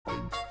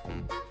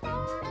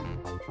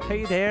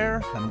Hey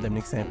there, I'm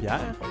Dominic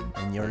St-Pierre,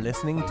 and you're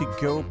listening to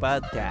Go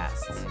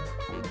Podcasts.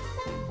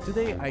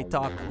 Today I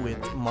talk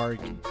with Mark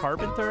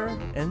Carpenter,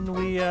 and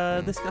we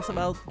discuss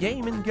about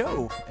Ebitengine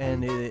Go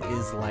and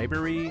his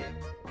library,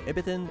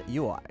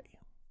 EbitenUI.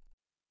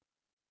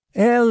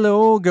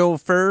 Hello,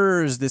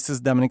 Gophers! This is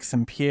Dominic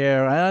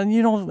St-Pierre,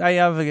 and I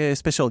have a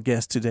special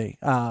guest today.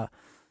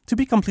 To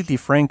be completely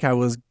frank, I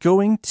was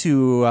going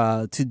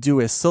to do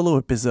a solo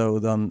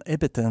episode on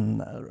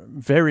Ebiten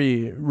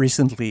very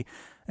recently,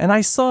 and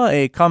I saw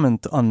a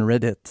comment on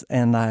Reddit,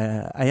 and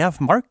I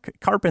have Mark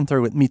Carpenter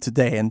with me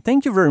today, and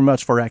thank you very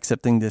much for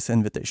accepting this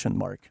invitation,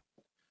 Mark.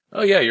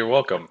 Oh yeah, you're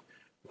welcome.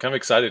 I'm kind of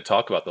excited to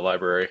talk about the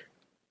library.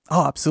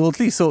 Oh,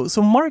 absolutely. So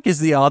Mark is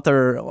the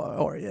author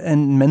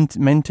and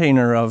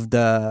maintainer of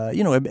the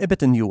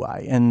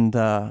EbitenUI, and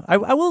I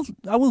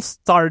will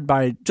start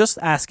by just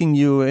asking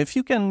you if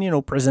you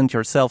can present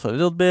yourself a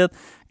little bit,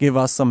 give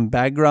us some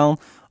background.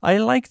 I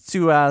like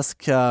to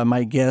ask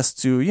my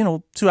guests to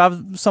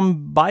have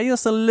some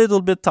bias a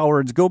little bit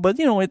towards Go, but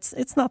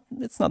it's not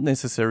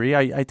necessary.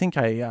 I think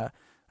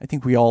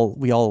we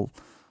all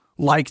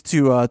like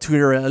to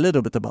hear a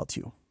little bit about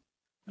you.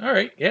 All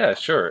right, yeah,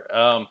 sure.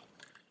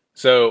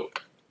 So,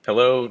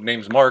 hello,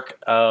 name's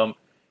Mark.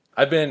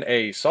 I've been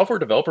a software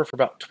developer for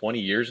about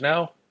 20 years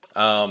now,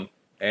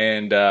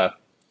 and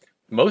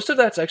most of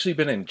that's actually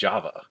been in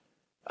Java.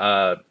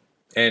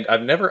 And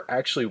I've never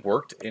actually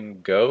worked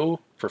in Go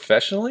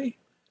professionally,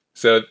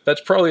 so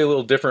that's probably a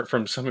little different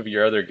from some of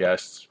your other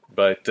guests.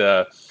 But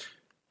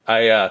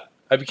I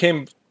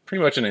became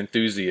pretty much an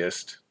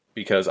enthusiast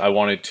because I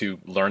wanted to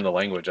learn the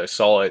language. I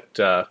saw it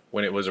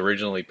when it was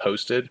originally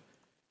posted,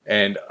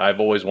 and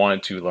I've always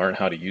wanted to learn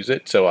how to use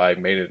it, so I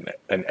made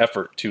an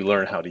effort to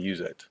learn how to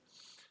use it.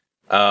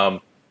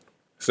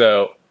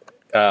 So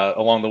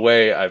along the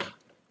way, I've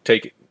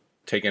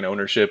taken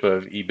ownership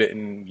of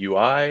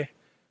EbitenUI.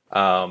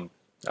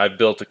 I've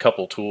built a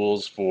couple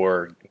tools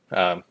for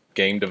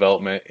game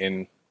development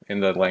in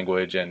the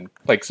language and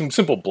like some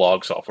simple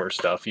blog software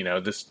stuff,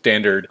 the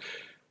standard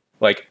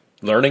like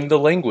learning the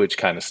language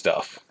kind of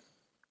stuff.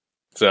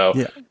 So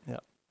yeah.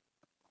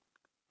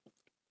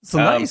 So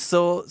nice.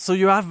 So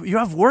you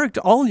have worked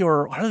all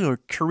your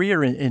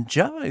career in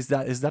Java. Is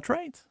that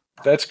right?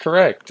 That's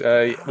correct.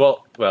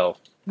 Well,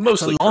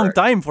 mostly. It's a long correct.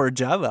 time for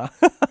Java.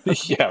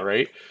 Yeah,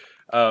 right.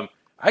 I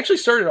actually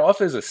started off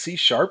as a C#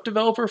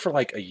 developer for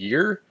like a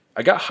year.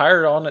 I got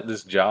hired on at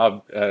this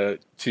job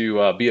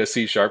to be a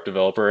C#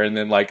 developer, and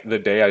then like the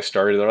day I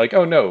started, they're like,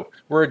 "Oh no,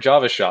 we're a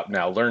Java shop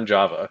now. Learn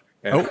Java,"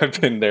 and I've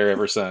been there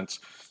ever since.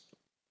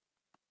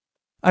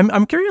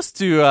 I'm curious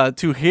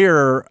to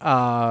hear,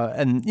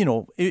 and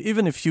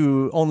even if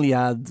you only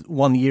had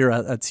 1 year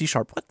at C#,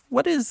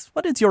 what is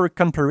your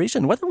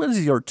comparison? What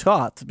is your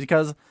thought?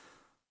 Because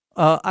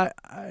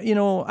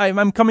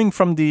I'm coming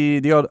from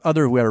the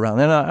other way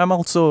around, and I'm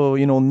also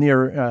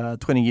near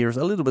 20 years,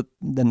 a little bit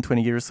than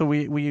 20 years. So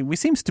we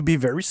seems to be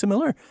very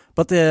similar.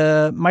 But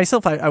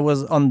myself, I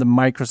was on the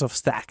Microsoft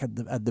stack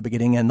at the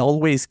beginning, and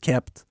always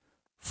kept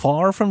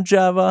far from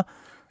Java,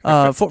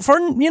 for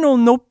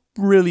no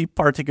really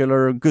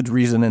particular good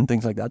reason and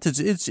things like that.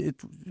 It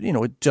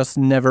just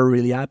never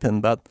really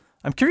happened. But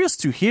I'm curious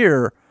to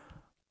hear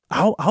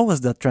how was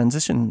that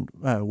transition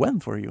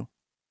went for you?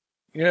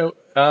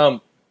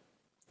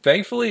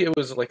 Thankfully, it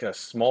was like a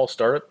small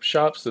startup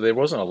shop, so there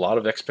wasn't a lot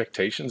of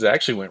expectations. It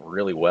actually went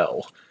really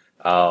well.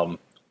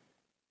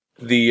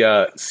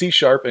 The C#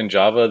 and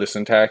Java, the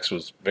syntax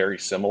was very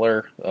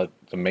similar.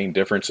 The main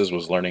differences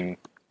was learning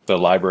the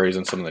libraries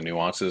and some of the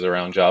nuances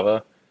around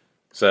Java.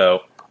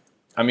 So,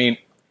 I mean,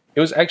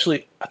 I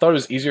thought it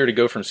was easier to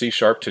go from C#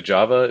 to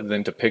Java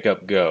than to pick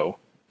up Go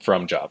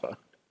from Java.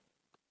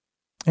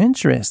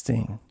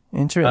 Interesting.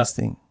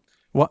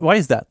 Why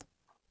is that?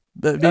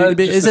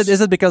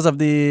 Is it because of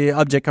the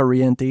object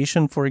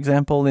orientation, for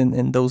example,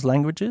 in those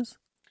languages?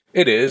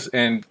 It is,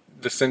 and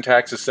the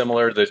syntax is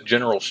similar. The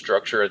general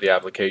structure of the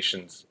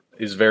applications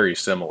is very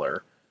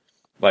similar.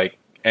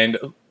 And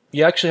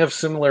you actually have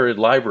similar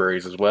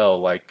libraries as well.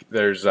 Like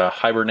there's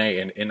Hibernate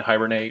and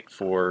InHibernate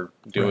for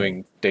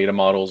doing data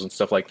models and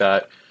stuff like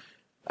that.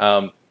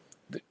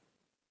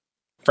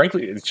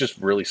 Frankly, it's just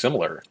really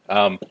similar.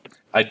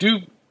 I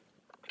do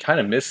kind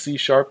of miss C#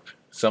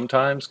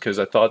 sometimes because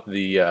I thought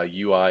the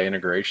UI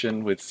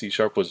integration with C#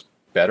 was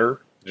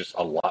better, just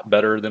a lot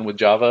better than with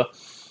Java.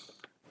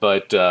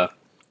 But I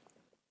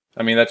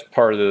mean, that's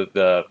part of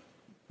the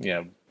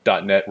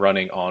 .NET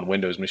running on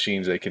Windows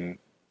machines. They can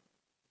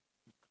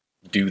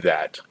do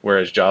that,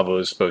 whereas Java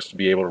is supposed to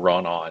be able to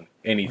run on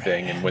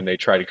anything. And when they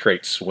try to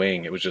create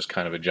Swing, it was just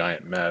kind of a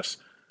giant mess.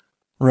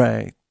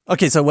 Right.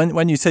 Okay. So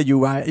when you say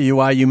UI,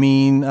 you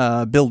mean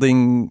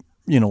building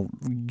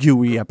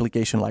GUI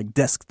application like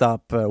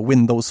desktop,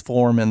 Windows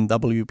Form, and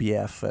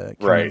WPF.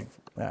 Right.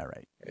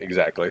 Right.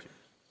 Exactly.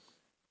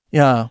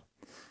 Yeah.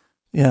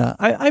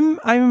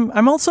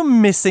 I'm also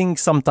missing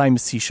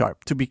sometimes C#.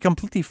 To be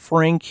completely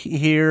frank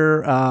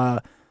here,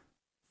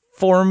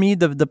 for me,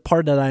 the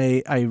part that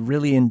I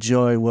really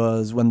enjoy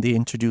was when they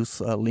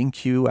introduced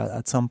LinkU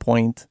at some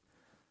point.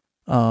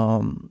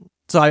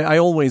 So I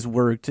always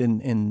worked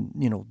in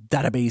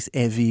database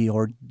heavy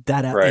or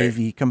data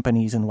heavy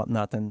companies and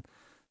whatnot, and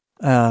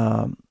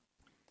but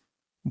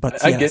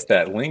I get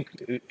that.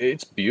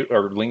 It's beautiful,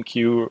 or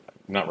LinkQ.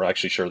 I'm not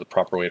actually sure the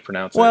proper way to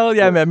pronounce it. Well,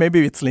 yeah,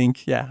 maybe it's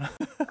Link. Yeah.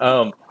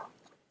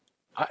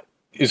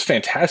 It's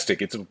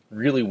fantastic. It's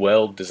really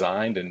well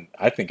designed, and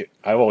I've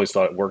always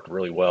thought it worked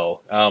really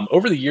well.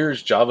 Over the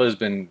years, Java has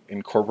been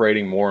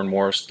incorporating more and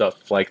more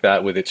stuff like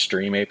that with its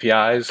Stream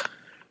APIs,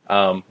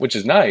 which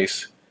is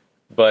nice,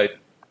 but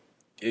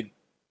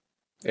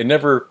it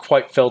never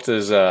quite felt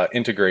as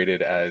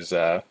integrated as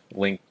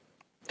Link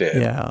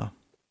did.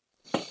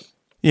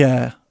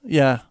 Yeah.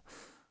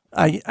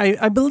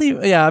 I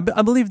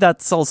believe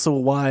that's also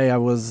why I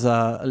was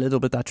a little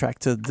bit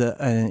attracted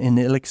in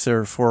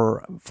Elixir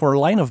for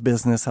line of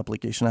business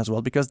application as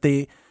well, because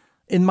they,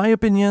 in my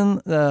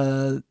opinion,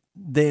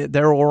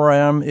 their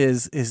ORM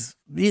is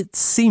it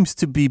seems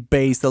to be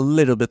based a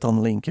little bit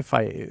on Link, if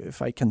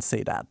I can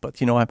say that. But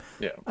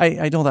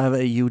I don't have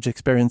a huge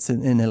experience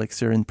in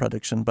Elixir in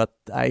production, but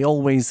I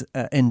always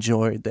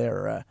enjoyed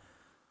their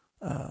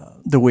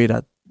the way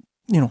that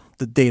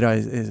the data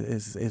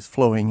is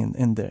flowing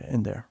in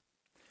there.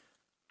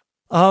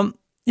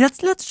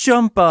 Let's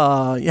jump.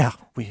 I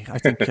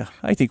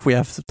think we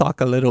have to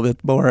talk a little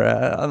bit more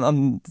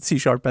on C#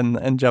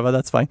 and Java.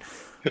 That's fine.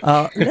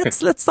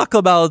 Let's talk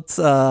about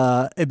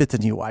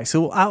EbitenUI.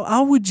 So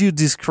how would you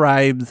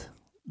describe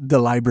the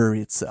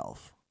library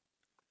itself?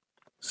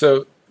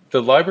 So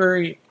the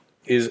library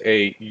is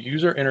a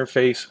user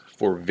interface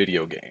for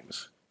video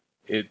games.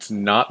 It's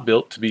not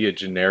built to be a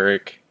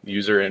generic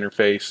user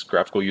interface,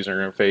 graphical user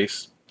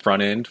interface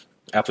front end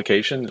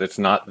application. That's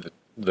not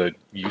the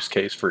use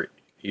case for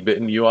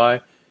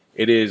EbitenUI.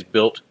 It is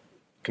built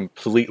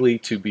completely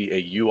to be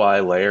a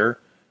UI layer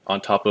on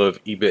top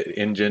of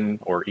Ebitengine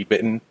or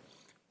Ebiten.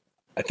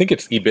 I think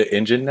it's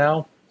Ebitengine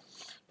now,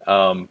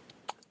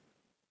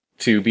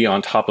 to be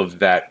on top of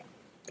that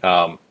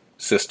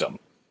system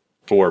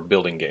for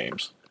building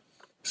games.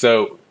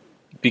 So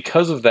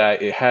because of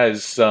that, it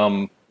has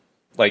some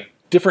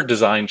different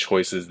design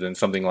choices than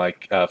something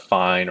like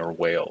Fine or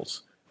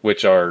Wales,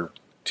 which are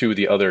two of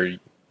the other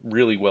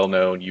really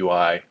well-known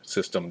UI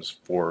systems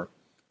for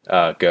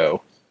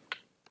Go.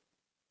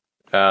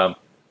 I'm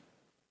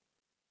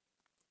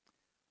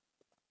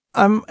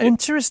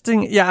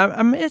interested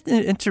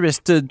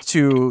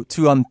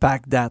to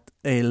unpack that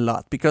a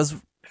lot, because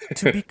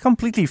to be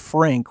completely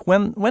frank,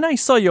 when I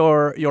saw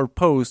your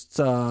post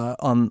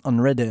on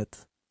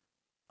Reddit,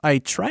 I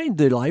tried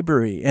the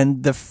library,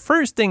 and the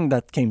first thing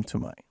that came to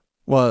mind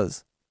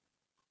was,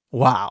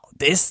 wow,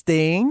 this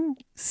thing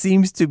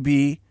seems to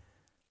be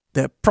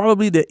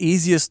probably the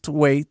easiest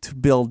way to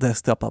build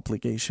desktop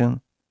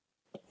application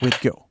with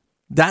Go.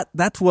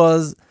 That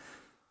was,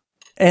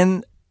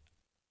 and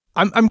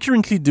I'm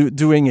currently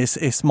doing a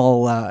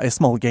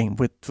small game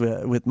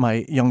with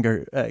my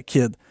younger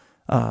kid.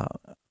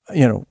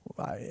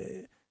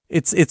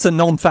 It's a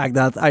known fact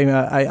that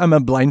I'm a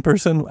blind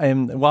person,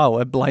 and wow,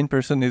 a blind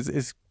person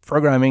is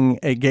programming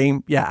a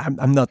game. Yeah,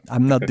 I'm not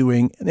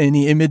doing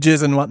any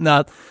images and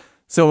whatnot.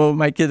 So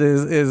my kid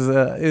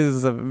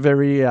is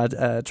very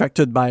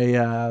attracted by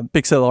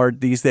pixel art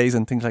these days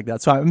and things like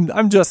that. So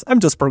I'm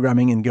just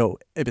programming in Go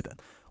a bit.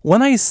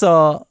 When I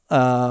saw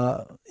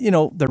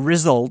the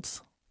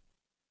results,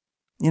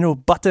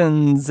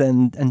 buttons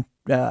and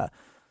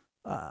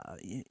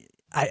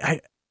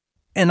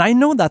I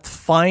know that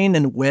Fine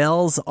and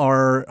Wales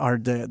are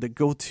the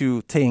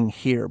go-to thing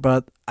here,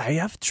 but I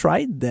have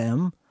tried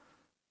them,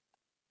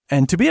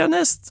 and to be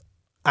honest,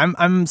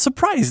 I'm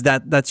surprised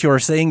that you're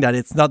saying that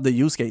it's not the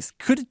use case.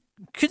 Could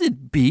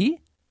it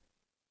be?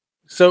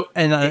 So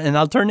an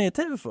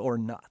alternative or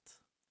not?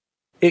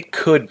 It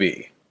could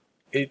be.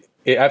 It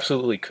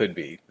absolutely could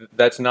be.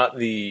 That's not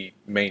the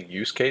main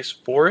use case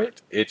for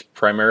it. It's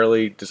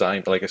primarily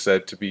designed, like I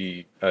said, to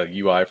be a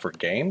UI for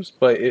games,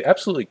 but it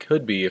absolutely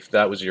could be if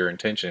that was your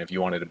intention, if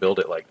you wanted to build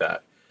it like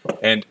that.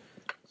 And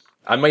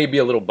I may be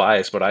a little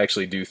biased, but I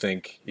actually do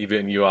think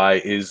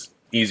EbitenUI is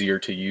easier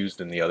to use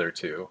than the other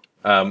two.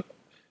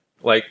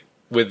 Like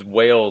with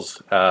Wales,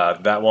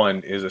 that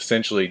one is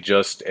essentially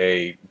just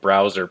a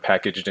browser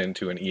packaged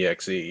into an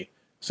exe.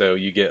 So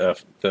you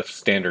get the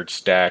standard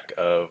stack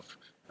of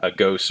a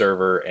Go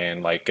server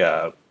and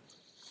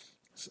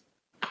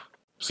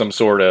some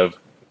sort of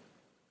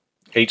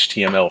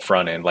HTML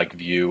front end, like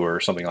Vue or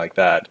something like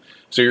that.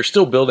 So you're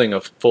still building a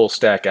full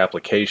stack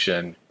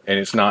application, and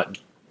it's not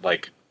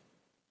like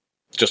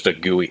just a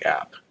GUI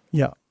app.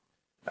 Yeah.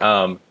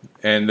 And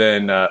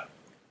then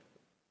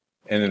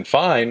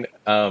Fine.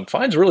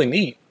 Fine's really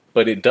neat,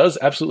 but it does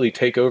absolutely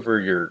take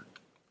over your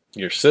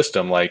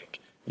system.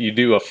 Like you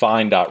do a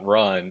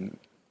fine.run,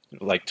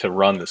 like to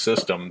run the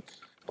system.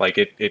 Like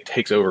it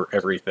takes over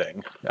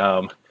everything.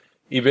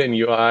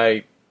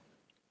 EbitenUI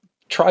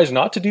tries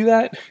not to do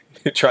that.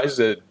 It tries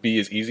to be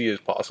as easy as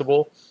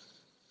possible.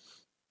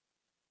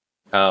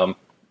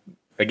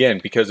 Again,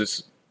 because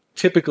it's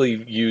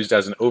typically used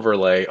as an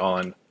overlay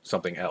on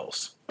something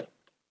else.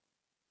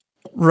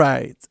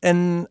 Right.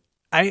 And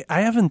I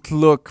haven't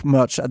looked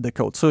much at the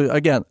code. So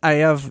again,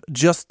 I've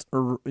just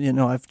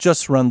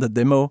run the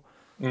demo.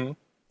 Mhm.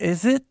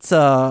 Is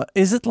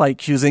it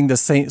like using the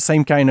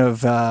same kind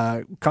of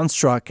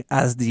construct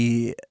as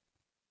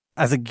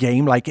a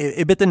game, like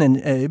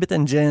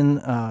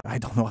Ebitengine? I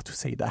don't know how to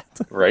say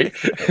that. Right.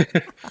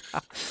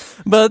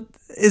 But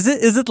is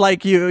it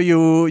like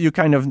you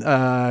kind of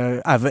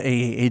have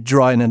a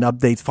draw and an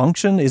update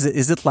function?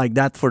 Is it like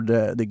that for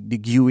the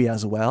GUI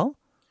as well?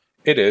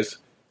 It is.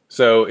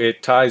 So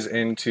it ties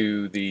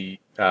into the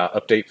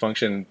update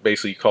function.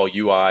 Basically, you call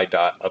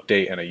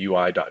UI.update and a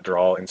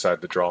UI.draw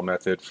inside the draw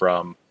method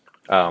from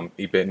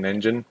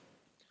Ebitengine.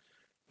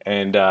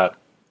 And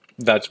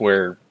that's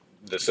where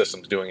the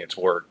system's doing its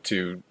work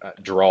to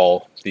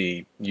draw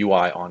the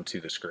UI onto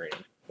the screen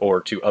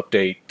or to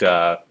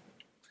update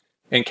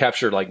and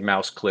capture like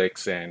mouse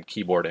clicks and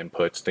keyboard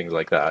inputs, things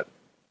like that.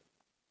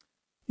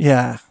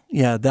 Yeah,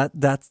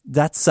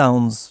 that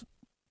sounds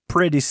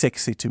pretty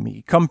sexy to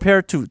me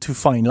compared to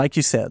Find. Like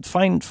you said,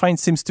 Find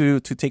seems to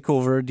take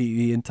over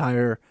the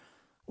entire.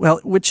 Well,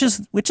 which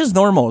is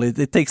normal.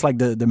 It takes like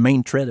the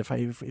main thread,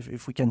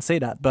 if we can say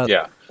that. But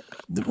yeah,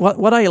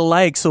 what I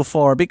like so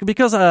far,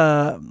 because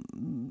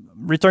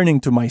returning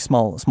to my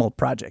small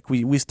project,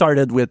 we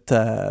started with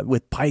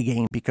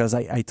Pygame because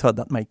I thought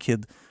that my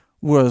kid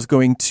was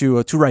going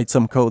to write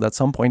some code at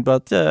some point,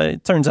 but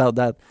it turns out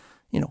that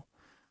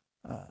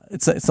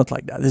it's not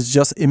like that. It's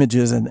just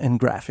images and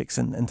graphics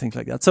and things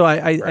like that. So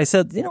I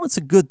said, it's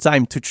a good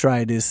time to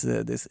try this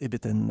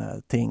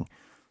Ebiten thing.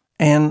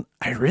 And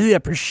I really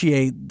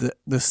appreciate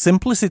the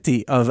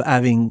simplicity of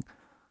having,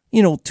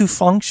 two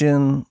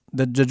function,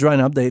 the draw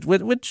and update,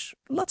 which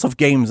lots of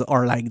games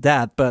are like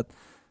that. But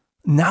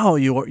now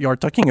you're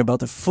talking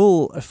about a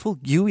full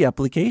GUI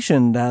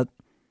application that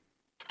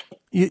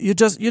you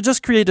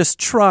just create a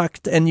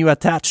struct and you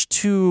attach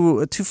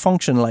two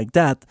function like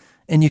that,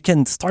 and you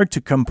can start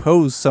to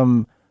compose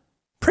some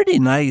pretty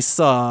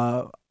nice.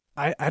 I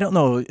don't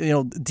know,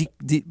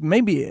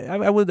 maybe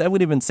I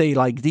would even say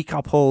like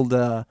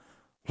decoupled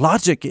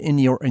logic in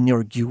your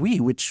GUI,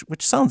 which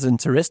sounds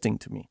interesting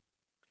to me.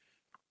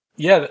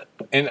 Yeah,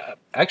 and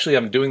actually,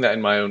 I'm doing that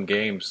in my own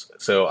games.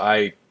 So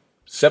I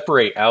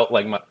separate out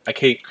I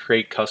can't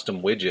create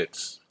custom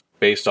widgets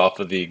based off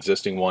of the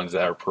existing ones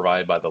that are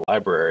provided by the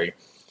library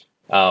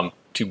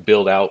to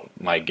build out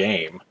my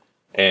game,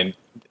 and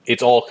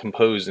it's all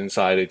composed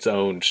inside its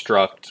own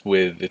struct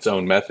with its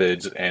own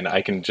methods, and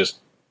I can just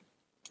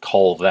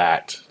call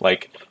that.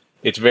 Like,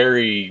 it's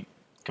very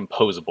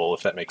composable,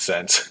 if that makes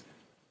sense.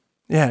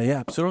 Yeah,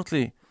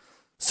 absolutely.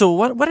 So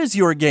what is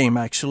your game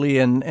actually,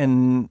 and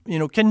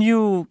can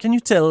you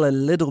tell a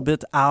little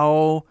bit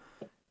how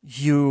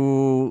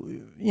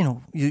you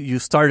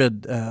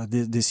started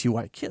this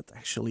UI kit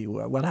actually?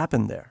 What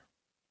happened there?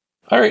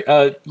 All right,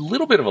 a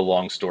little bit of a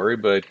long story,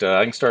 but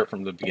I can start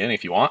from the beginning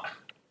if you want.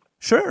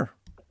 Sure.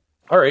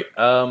 All right.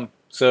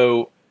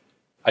 So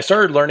I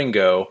started learning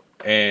Go,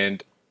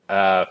 and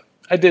I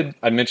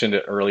mentioned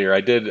it earlier.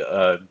 I did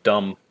a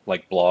dumb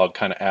blog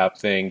kind of app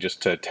thing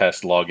just to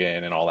test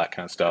login and all that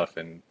kind of stuff,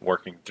 and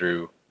working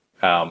through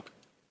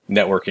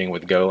networking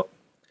with Go.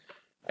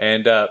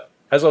 And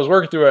as I was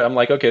working through it, I'm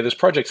like, okay, this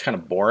project's kind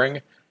of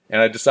boring,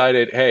 and I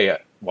decided, hey,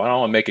 why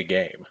don't I make a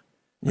game?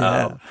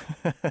 Yeah.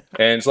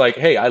 And it's like,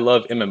 hey, I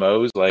love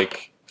MMOs.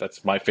 Like,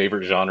 that's my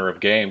favorite genre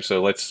of game.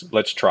 So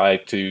let's try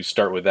to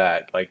start with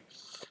that. Like,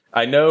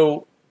 I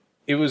know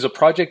it was a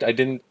project I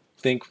didn't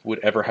think would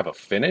ever have a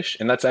finish,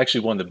 and that's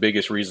actually one of the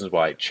biggest reasons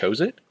why I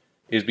chose it,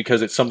 is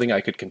because it's something I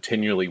could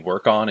continually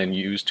work on and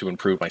use to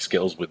improve my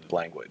skills with the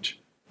language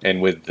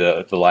and with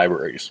the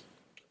libraries.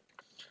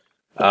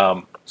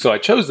 So I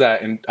chose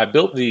that, and I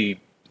built the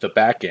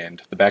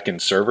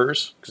backend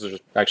servers, because there's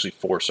actually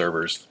 4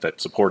 servers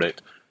that support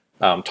it,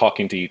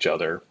 talking to each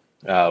other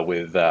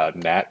with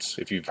Nats,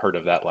 if you've heard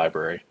of that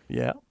library.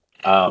 Yeah.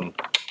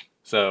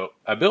 So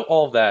I built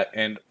all of that,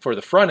 and for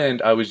the front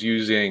end, I was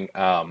using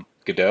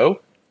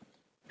Godot,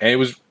 and it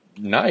was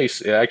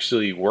nice. It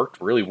actually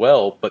worked really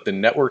well, but the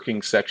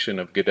networking section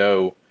of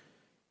Godot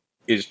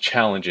is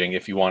challenging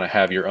if you want to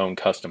have your own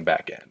custom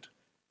backend.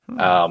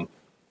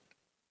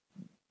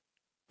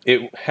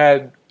 It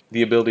had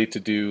the ability to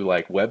do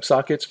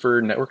WebSockets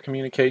for network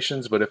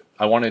communications, but if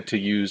I wanted to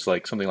use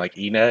something like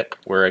eNet,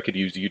 where I could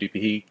use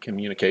UDP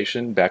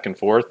communication back and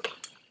forth,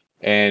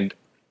 and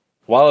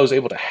while I was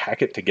able to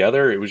hack it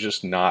together, it was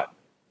just not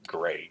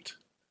great.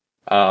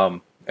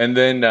 And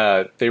then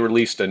they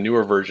released a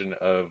newer version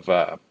of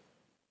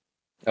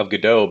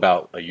Godot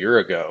about a year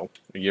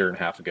and a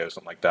half ago,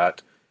 something like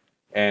that.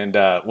 And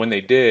when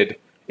they did,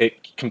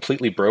 it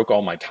completely broke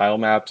all my tile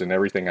maps and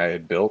everything I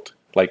had built.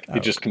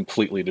 It just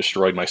completely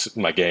destroyed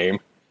my game.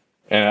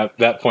 And at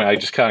that point, I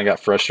just kind of got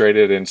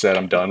frustrated and said,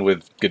 I'm done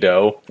with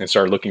Godot, and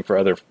started looking for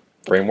other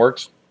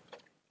frameworks.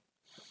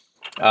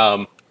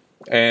 And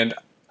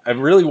I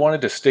really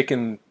wanted to stick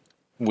in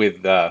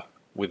with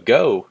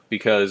Go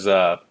because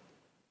the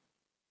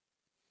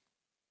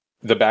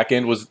back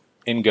end was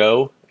in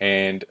Go,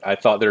 and I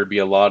thought there would be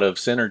a lot of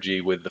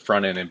synergy with the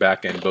front end and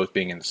back end both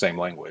being in the same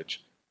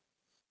language.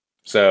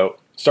 So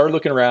started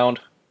looking around,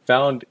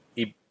 found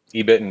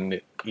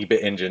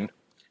Ebitengine,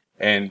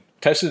 and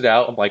tested it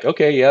out. I'm like,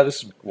 okay, yeah,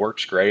 this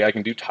works great. I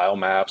can do tile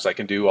maps. I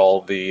can do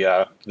all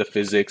the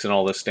physics and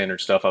all the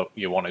standard stuff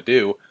you want to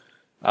do.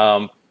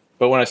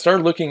 But when I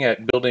started looking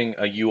at building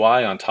a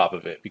UI on top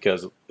of it,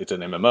 because it's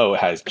an MMO,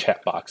 it has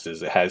chat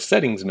boxes, it has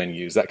settings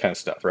menus, that kind of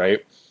stuff,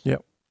 right?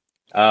 Yep.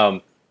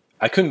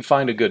 I couldn't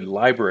find a good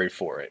library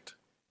for it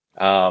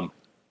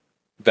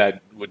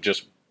that would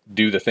just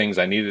do the things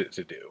I needed it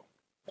to do.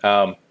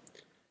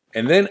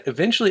 And then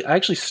eventually I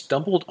actually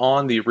stumbled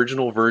on the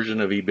original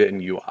version of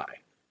EbitenUI.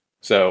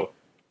 So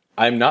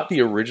I'm not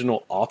the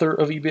original author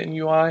of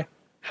EbitenUI.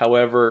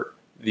 However,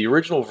 the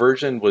original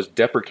version was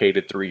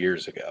deprecated 3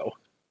 years ago.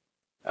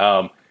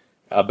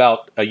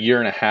 About a year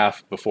and a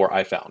half before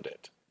I found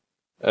it.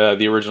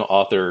 The original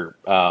author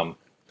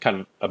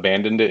kind of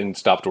abandoned it and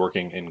stopped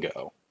working in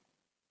Go,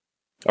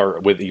 or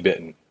with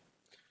Ebiten.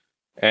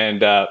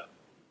 And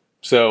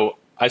so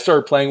I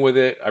started playing with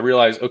it. I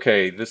realized,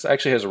 okay, this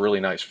actually has a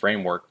really nice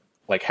framework.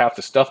 Like half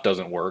the stuff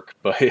doesn't work,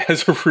 but it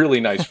has a really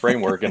nice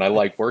framework and I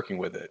like working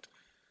with it.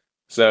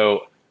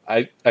 So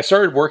I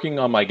started working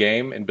on my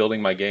game and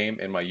building my game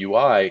and my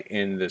UI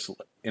in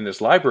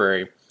this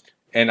library.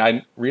 And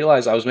I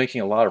realized I was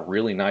making a lot of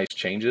really nice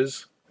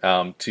changes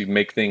to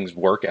make things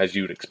work as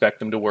you'd expect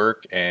them to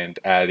work, and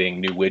adding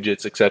new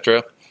widgets,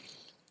 etc.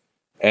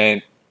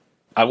 And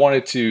I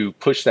wanted to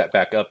push that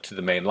back up to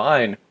the main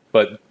line,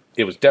 but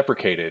it was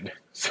deprecated.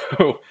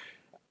 So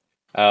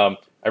I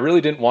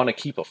really didn't want to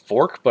keep a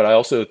fork, but I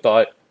also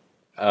thought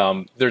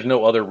there's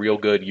no other real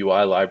good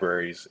UI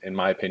libraries, in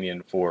my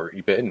opinion, for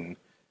Ebiten.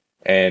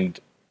 And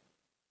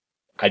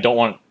I don't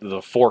want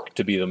the fork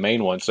to be the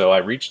main one. So I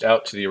reached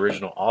out to the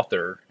original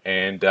author,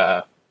 and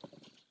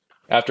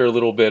after a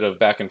little bit of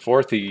back and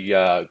forth, he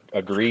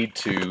agreed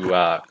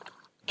to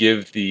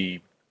give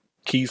the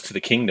keys to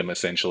the kingdom,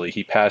 essentially.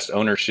 He passed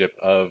ownership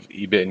of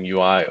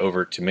EbitenUI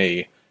over to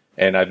me,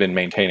 and I've been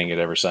maintaining it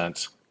ever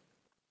since.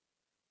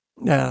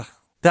 Yeah,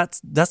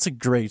 that's a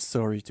great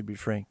story, to be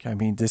frank. I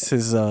mean, this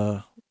is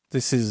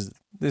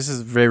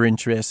very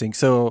interesting.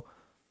 So,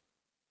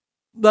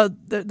 but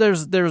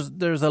there's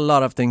a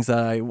lot of things that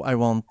I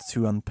want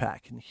to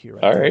unpack in here.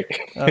 All right.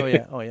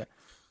 Oh yeah.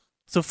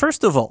 So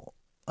first of all,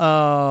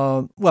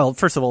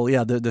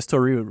 yeah, the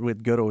story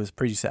with Godot is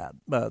pretty sad,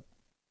 but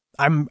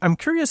I'm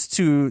curious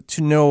to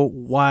know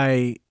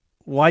why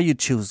you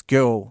choose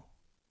Go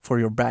for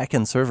your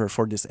backend server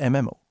for this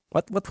MMO.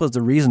 What was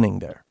the reasoning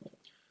there?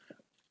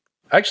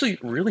 Actually,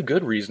 really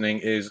good reasoning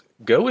is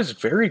Go is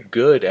very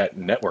good at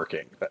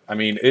networking. I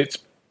mean, it's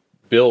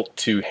built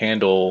to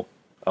handle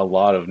a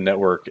lot of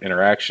network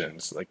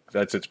interactions. Like,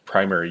 that's its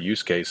primary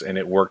use case, and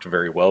it worked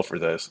very well for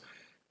this.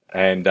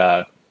 And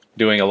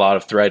doing a lot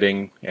of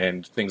threading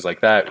and things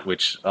like that,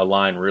 which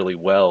align really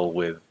well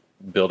with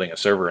building a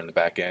server in the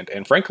back end.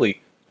 And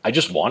frankly, I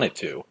just wanted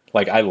to.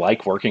 Like, I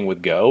like working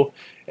with Go,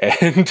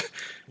 and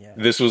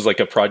this was like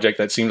a project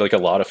that seemed like a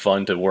lot of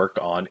fun to work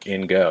on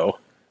in Go.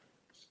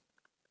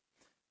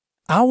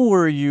 How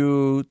were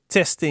you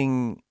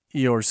testing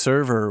your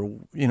server,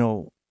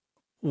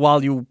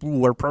 while you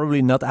were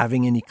probably not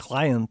having any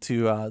client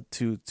to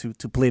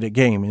play the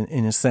game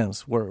in a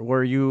sense?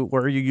 Were you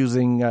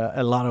using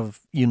a lot of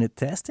unit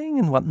testing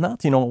and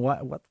whatnot?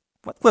 What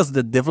was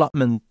the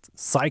development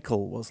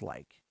cycle was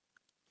like?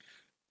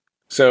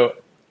 So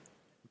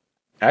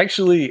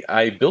actually,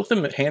 I built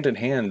them hand in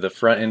hand, the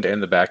front end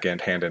and the back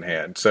end hand in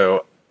hand.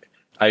 So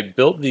I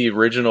built the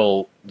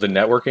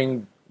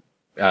networking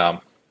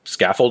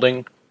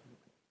scaffolding,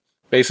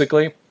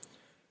 basically,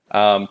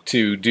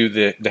 to do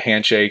the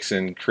handshakes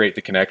and create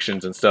the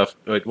connections and stuff.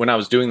 But when I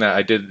was doing that,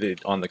 I did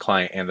it on the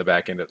client and the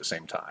back end at the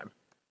same time.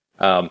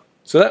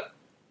 So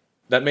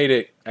that made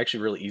it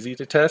actually really easy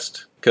to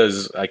test,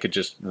 because I could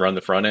just run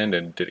the front end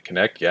and did it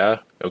connect? Yeah,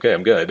 okay,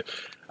 I'm good.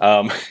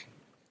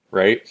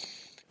 Right?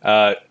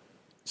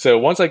 So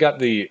once I got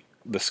the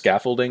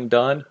scaffolding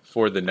done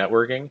for the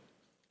networking,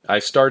 I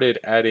started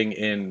adding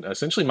in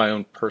essentially my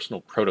own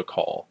personal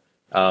protocol,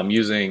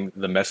 using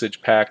the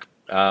message pack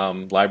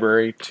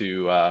library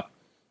to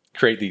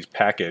create these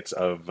packets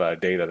of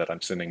data that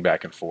I'm sending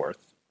back and forth.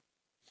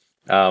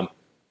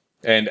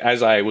 And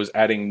as I was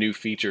adding new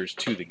features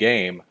to the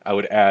game, I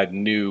would add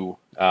new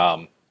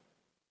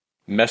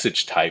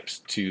message types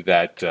to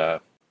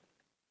that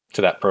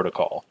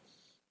protocol.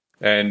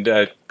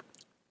 And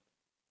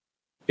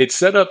it's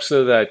set up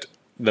so that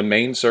the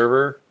main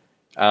server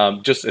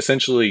just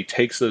essentially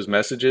takes those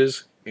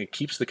messages and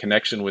keeps the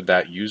connection with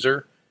that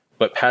user,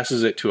 but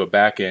passes it to a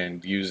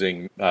backend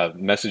using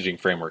messaging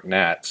framework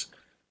NATs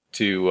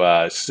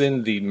to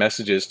send the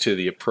messages to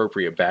the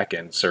appropriate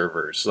backend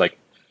servers. Like,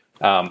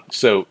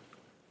 so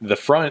the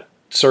front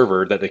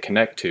server that they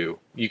connect to,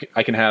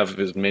 I can have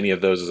as many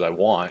of those as I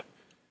want,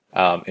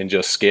 and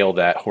just scale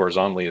that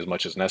horizontally as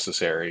much as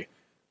necessary,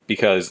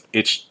 because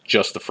it's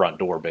just the front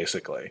door,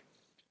 basically.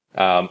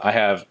 I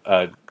have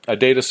a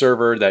data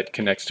server that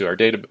connects to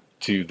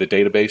the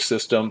database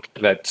system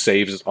that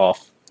saves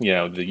off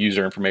the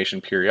user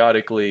information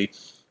periodically,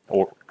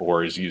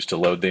 or is used to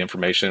load the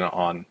information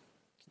on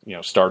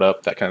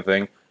startup, that kind of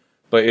thing.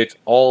 But it's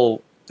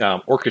all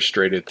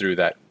orchestrated through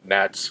that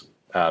NATS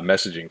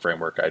messaging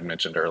framework I'd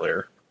mentioned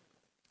earlier.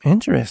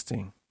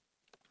 Interesting.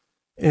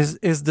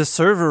 Is the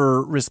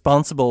server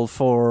responsible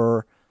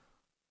for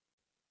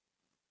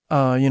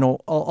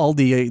all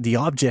the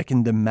object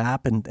in the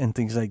map and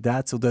things like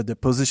that, so that the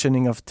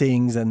positioning of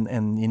things and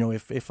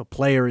if a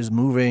player is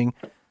moving,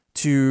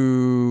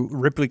 to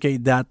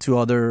replicate that to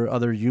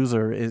other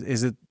user?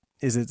 Is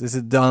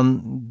it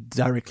done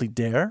directly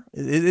there?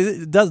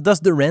 Does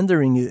the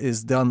rendering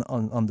is done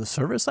on the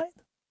server side?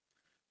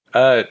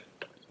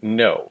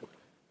 No.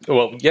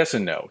 Well, yes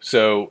and no.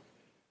 So,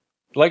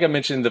 like I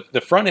mentioned,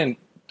 the front end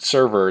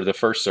server, the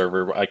first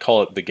server, I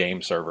call it the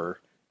game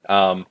server,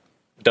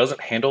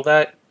 doesn't handle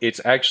that. It's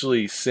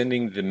actually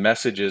sending the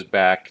messages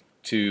back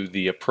to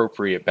the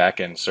appropriate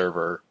backend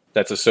server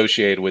that's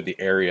associated with the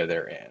area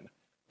they're in.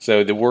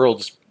 So the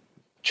world's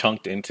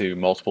chunked into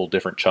multiple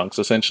different chunks,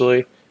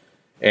 essentially.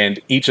 And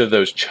each of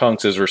those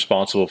chunks is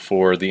responsible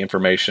for the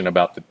information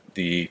about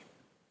the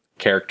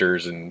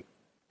characters and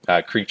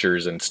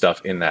creatures and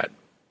stuff in that.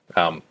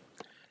 I'm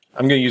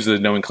going to use the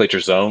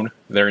nomenclature zone.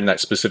 They're in that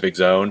specific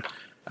zone.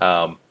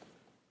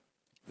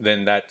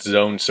 Then that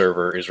zone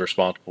server is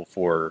responsible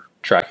for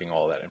tracking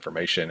all that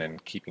information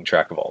and keeping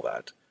track of all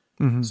that.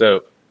 Mm-hmm.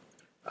 So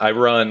I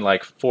run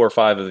like 4 or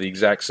 5 of the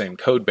exact same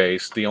code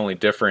base. The only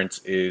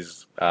difference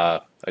is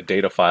a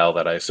data file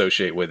that I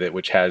associate with it,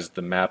 which has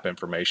the map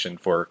information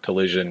for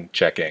collision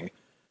checking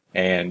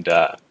and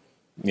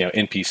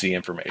NPC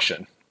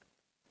information.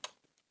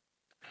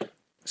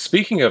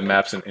 Speaking of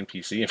maps and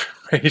NPC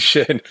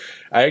information,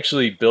 I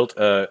actually built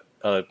a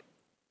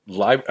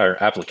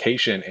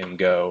application in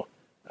Go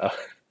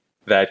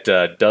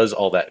that does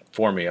all that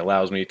for me.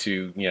 Allows me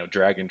to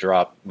drag and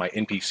drop my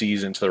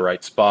NPCs into the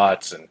right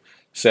spots and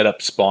set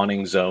up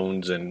spawning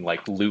zones and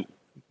like loot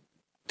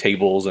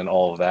tables and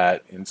all of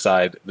that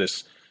inside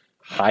this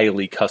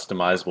highly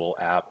customizable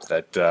app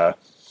that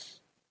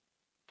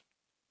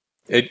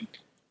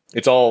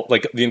it's all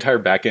like the entire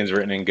backend's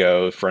written in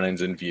Go, front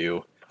end's in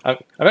Vue. I'm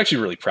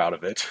actually really proud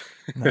of it.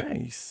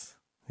 Nice.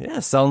 Yeah,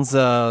 sounds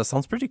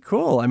pretty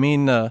cool. I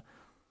mean,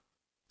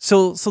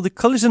 so the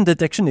collision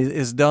detection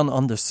is done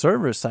on the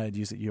server side.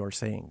 You're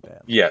saying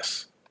that?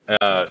 Yes,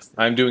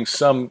 I'm doing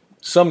some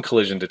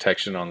collision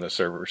detection on the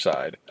server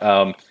side.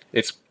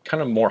 It's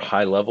kind of more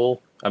high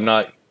level. I'm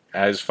not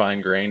as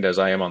fine grained as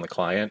I am on the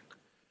client.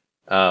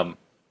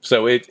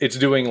 So it's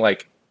doing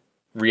like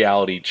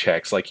reality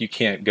checks. Like you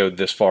can't go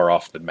this far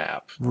off the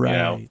map.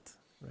 Right.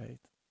 Right.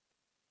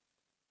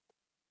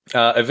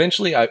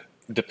 Eventually,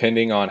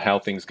 depending on how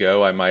things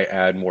go, I might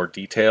add more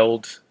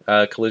detailed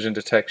collision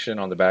detection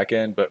on the back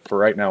end. But for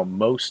right now,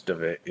 most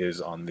of it's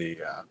on the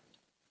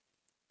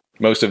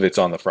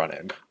front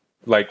end.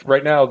 Like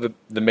right now,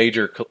 the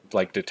major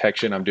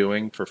detection I'm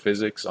doing for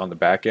physics on the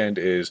back end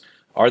is,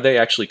 are they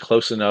actually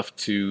close enough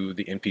to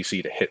the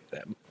NPC to hit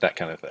them, that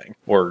kind of thing,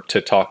 or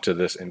to talk to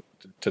this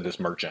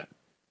merchant.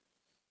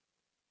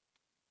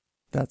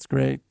 That's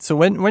great. So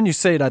when you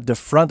say that the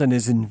front end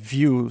is in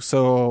Vue,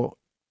 so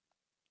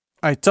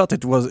I thought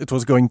it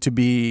was going to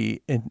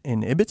be in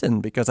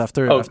Ebiten, because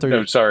after.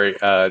 No, sorry.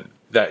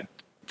 That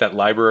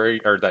library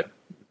or that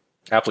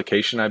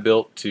application I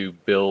built to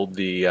build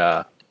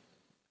the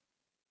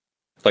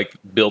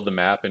build the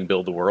map and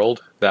build the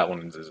world. That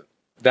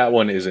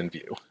one is in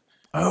Vue.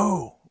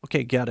 Oh,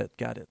 okay, got it.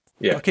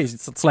 Yeah. Okay,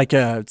 it's like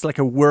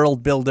a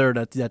world builder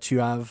that you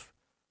have.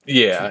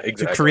 Yeah,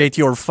 exactly. To create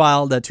your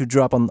file that you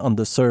drop on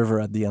the server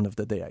at the end of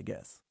the day, I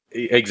guess.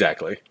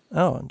 Exactly.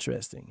 Oh,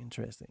 interesting.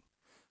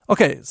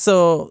 Okay,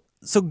 so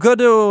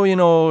Godot,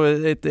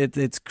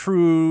 it's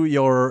crew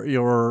your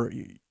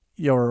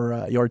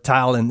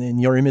tile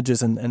and your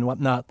images and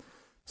whatnot.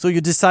 So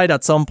you decide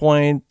at some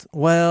point,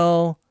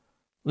 well,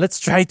 let's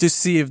try to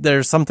see if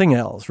there's something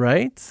else,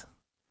 right?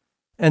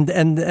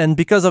 And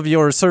because of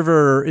your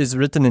server is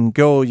written in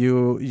Go,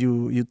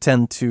 you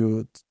tend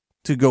to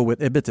go with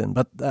Ebiten.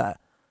 But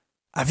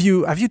have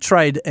you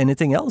tried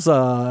anything else?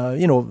 I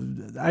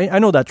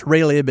know that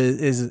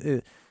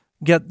Raylib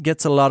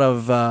gets a lot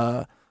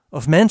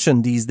of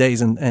mention these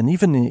days, and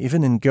even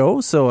in Go.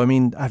 So I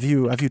mean, have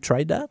you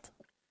tried that?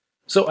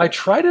 So I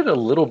tried it a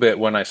little bit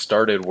when I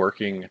started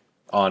working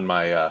on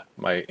my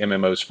my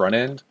MMO's front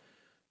end,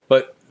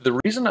 but the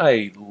reason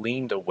I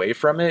leaned away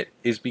from it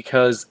is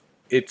because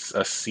it's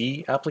a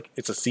C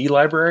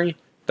library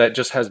that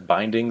just has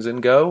bindings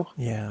in Go.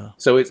 Yeah.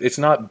 So it's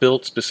not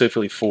built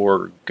specifically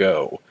for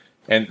Go,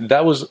 and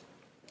that was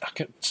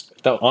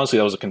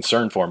a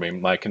concern for me.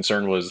 My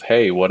concern was,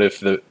 hey, what if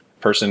the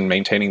person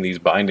maintaining these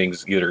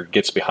bindings either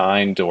gets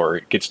behind or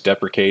it gets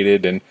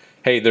deprecated, and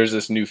hey, there's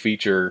this new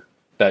feature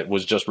that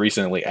was just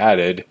recently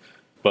added,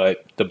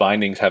 but the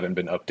bindings haven't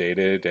been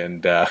updated,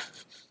 and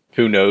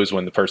who knows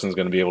when the person's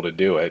going to be able to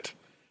do it.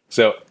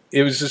 So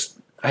it was just,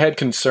 I had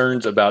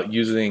concerns about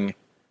using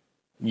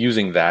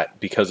that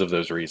because of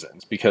those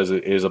reasons, because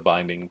it is a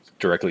binding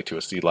directly to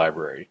a C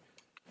library,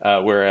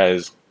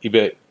 whereas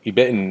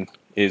Ebiten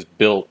is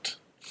built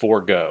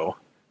for Go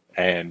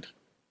and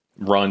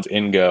runs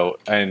in Go,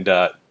 and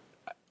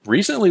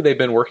recently they've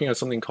been working on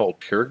something called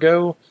Pure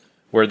Go,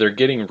 where they're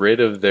getting rid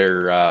of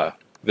their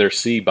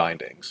C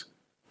bindings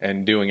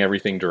and doing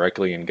everything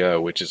directly in Go,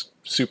 which is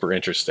super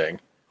interesting.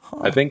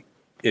 Huh. I think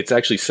it's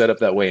actually set up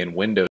that way in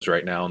Windows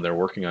right now, and they're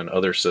working on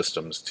other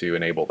systems to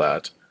enable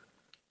that.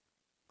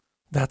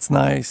 That's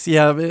nice.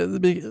 Yeah,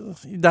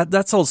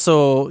 that's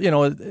also,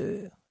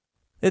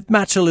 it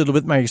matched a little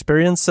bit my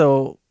experience.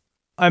 So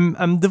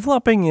I'm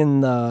developing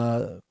in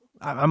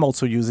I'm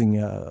also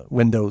using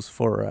Windows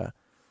for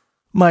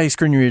my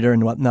screen reader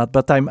and whatnot,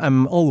 but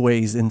I'm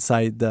always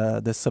inside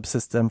the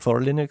subsystem for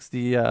Linux,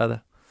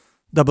 the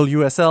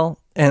WSL,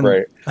 and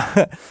Right.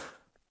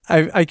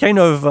 I kind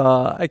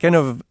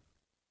of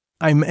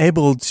I'm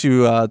able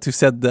to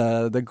set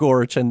the Go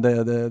Arch and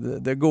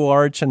the Go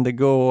Arch and the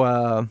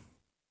Go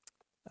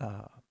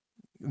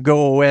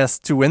OS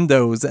to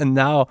Windows, and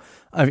now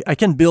I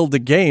can build the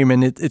game,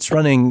 and it's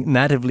running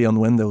natively on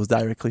Windows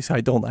directly, so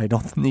I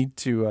don't need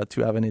to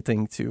have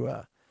anything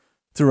to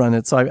run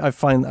it. So I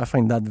find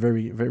that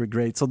very, very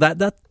great. So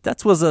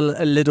that was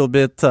a little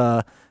bit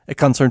a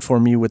concern for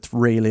me with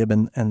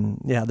Raylib,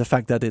 and yeah, the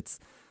fact that it's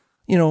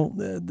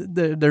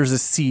there's a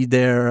C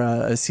there,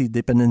 a C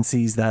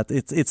dependencies, that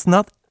it's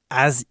not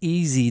as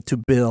easy to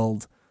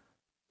build,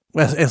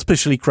 well,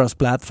 especially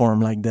cross-platform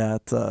like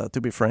that.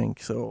 To be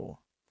frank, so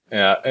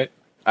Yeah,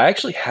 I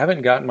actually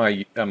haven't gotten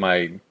my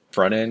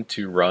front end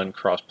to run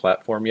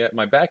cross-platform yet.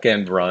 My back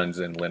end runs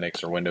in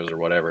Linux or Windows or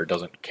whatever; it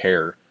doesn't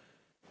care.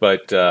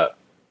 But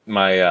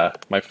my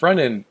front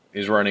end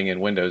is running in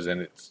Windows,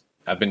 and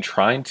I've been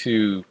trying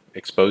to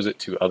expose it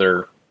to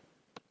other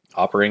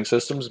operating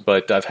systems,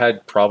 but I've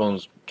had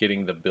problems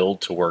getting the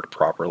build to work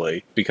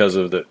properly because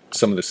of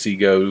some of the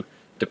CGO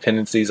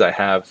dependencies I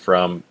have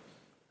from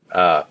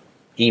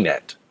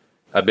eNet.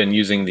 I've been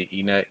using the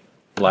eNet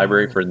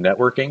library for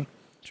networking,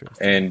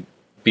 and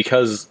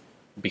because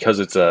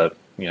it's a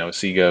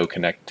CGO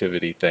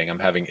connectivity thing, I'm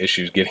having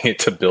issues getting it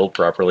to build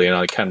properly, and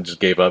I kind of just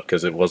gave up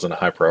because it wasn't a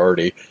high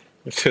priority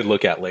to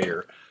look at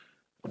later.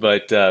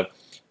 But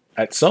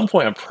at some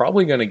point, I'm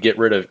probably going to get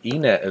rid of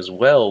eNet as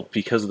well,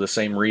 because of the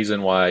same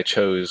reason why I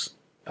chose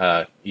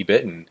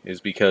Ebiten, is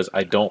because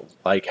I don't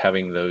like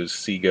having those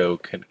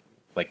CGO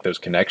those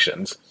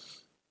connections.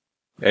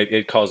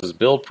 It causes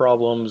build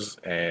problems,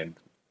 and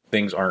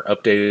things aren't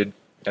updated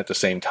at the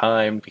same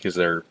time because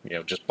they're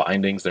just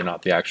bindings. They're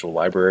not the actual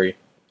library.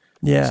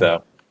 yeah.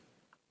 So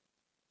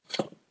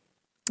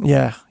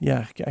Yeah,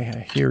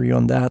 I hear you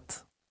on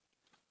that.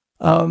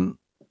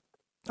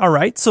 All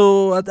right,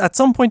 so at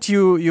some point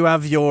you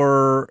have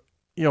your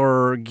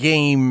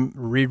game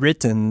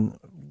rewritten.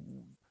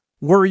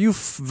 Were you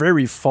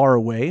very far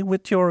away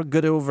with your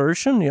Godot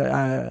version?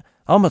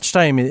 How much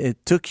time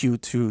it took you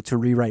to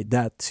rewrite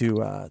that to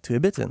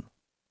Ebiten?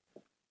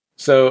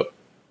 So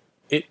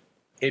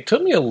it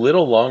took me a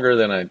little longer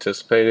than I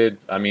anticipated.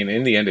 I mean,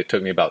 in the end, it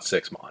took me about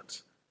 6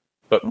 months.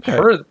 But Okay.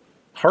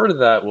 part of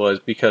that was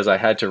because I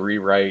had to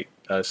rewrite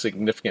a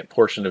significant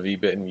portion of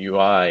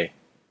EbitenUI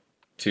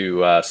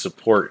to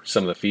support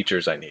some of the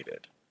features I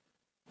needed.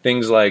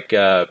 Things like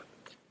there's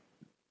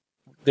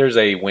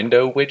a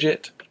window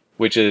widget,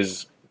 which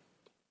is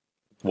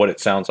what it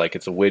sounds like.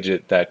 It's a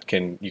widget that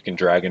you can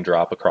drag and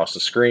drop across the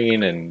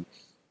screen and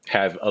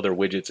have other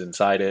widgets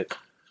inside it.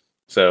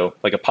 So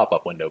like a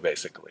pop-up window,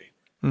 basically.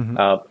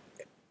 Mm-hmm.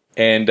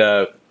 And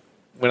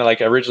when I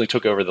originally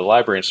took over the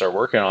library and started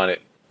working on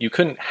it, you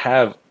couldn't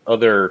have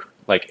other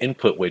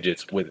input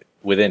widgets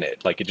within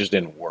it. It just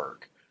didn't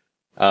work.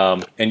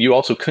 And you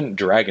also couldn't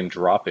drag and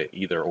drop it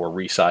either, or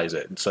resize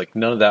it. It's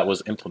none of that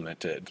was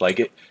implemented.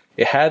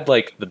 It had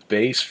the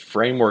base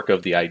framework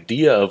of the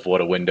idea of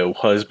what a window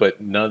was,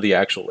 but none of the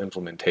actual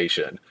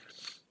implementation.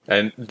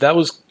 And that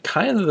was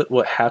kind of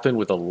what happened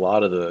with a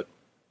lot of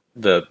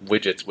the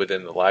widgets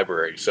within the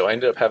library. So I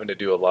ended up having to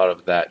do a lot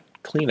of that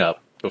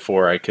cleanup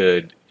before I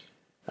could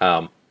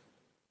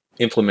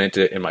implement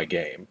it in my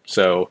game.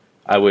 So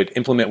I would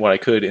implement what I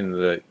could in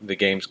the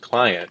game's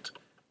client,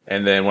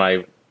 and then when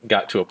I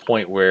got to a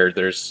point where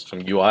there's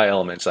some UI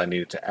elements I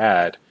needed to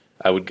add,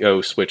 I would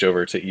go switch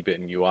over to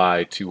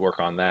EbitenUI to work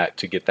on that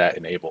to get that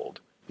enabled,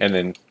 and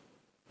then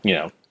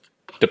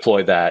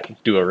deploy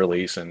that, do a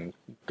release, and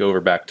go over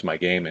back to my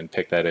game and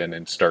pick that in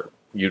and start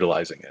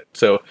utilizing it.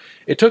 So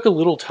it took a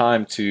little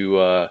time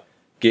to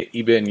get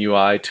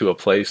EbitenUI to a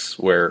place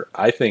where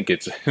I think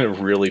it's in a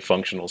really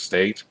functional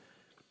state.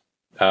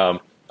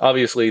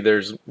 Obviously,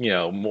 there's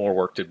more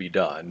work to be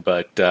done,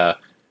 but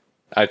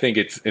I think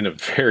it's in a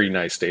very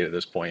nice state at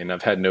this point, and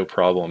I've had no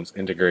problems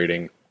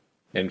integrating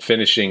and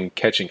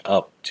catching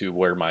up to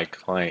where my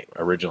client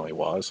originally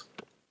was.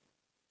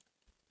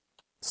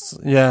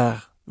 Yeah.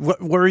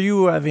 Were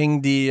you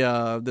having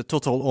the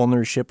total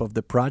ownership of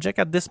the project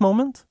at this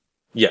moment?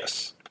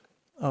 Yes.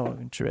 Oh,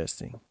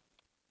 interesting.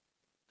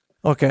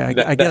 Okay, I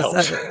That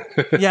guess.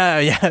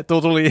 Yeah,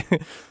 totally.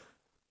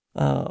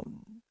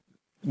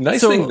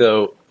 Nice thing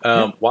though,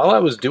 while I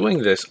was doing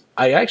this,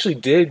 I actually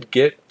did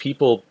get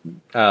people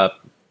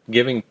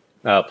giving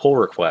pull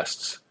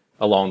requests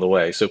along the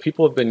way. So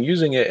people have been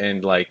using it,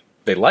 and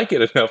they like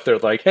it enough. They're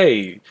like,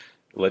 "Hey,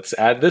 let's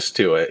add this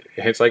to it.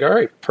 And it's like, all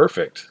right,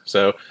 perfect.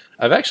 So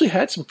I've actually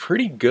had some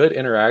pretty good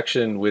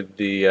interaction with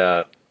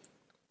the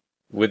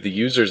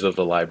users of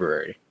the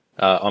library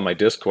on my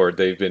Discord.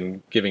 They've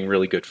been giving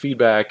really good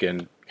feedback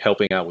and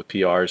helping out with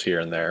PRs here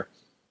and there.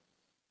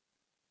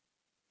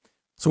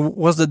 So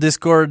was the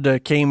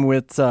Discord came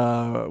with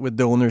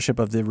the ownership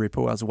of the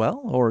repo as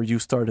well, or you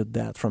started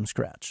that from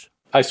scratch?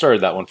 I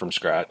started that one from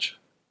scratch.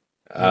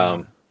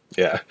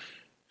 Yeah.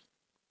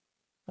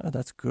 Oh,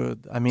 that's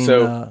good. I mean,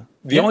 so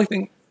the only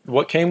thing,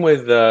 what came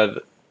with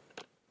the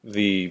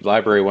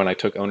library when I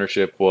took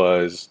ownership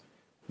was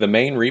the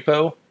main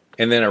repo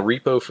and then a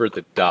repo for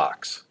the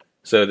docs.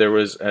 So there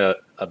was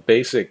a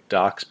basic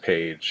docs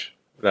page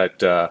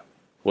that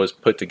was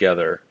put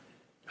together.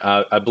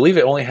 I believe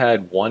it only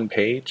had one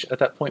page at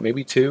that point,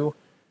 maybe two,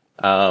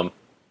 but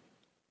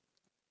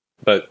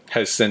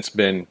has since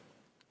been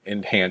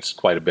enhanced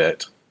quite a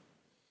bit.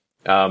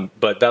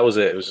 But that was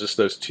it. It was just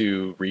those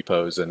two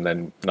repos and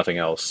then nothing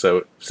else.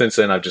 So since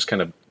then, I've just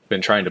kind of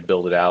been trying to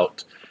build it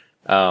out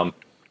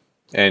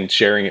and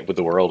sharing it with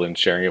the world and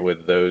sharing it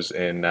with those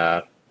in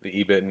the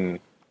Ebiten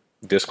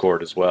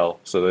Discord as well.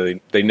 So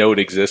they know it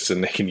exists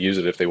and they can use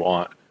it if they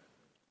want.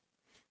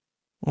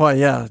 Well,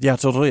 yeah,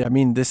 totally. I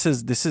mean, this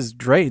is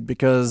great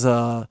because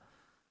I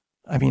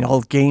mean,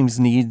 all games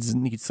need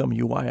some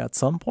UI at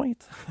some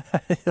point.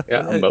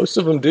 Yeah, most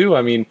of them do.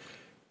 I mean,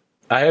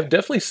 I have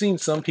definitely seen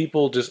some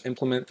people just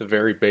implement the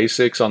very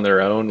basics on their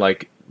own,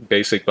 like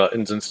basic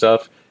buttons and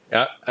stuff.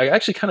 I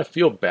actually kind of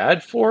feel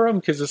bad for them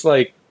because it's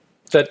like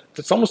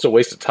that's almost a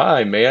waste of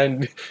time,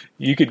 man.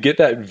 You could get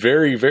that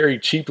very, very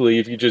cheaply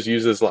if you just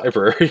use this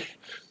library.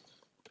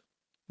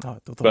 Oh,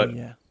 totally,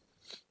 yeah.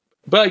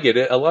 But I get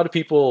it. A lot of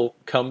people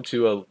come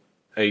to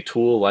a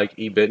tool like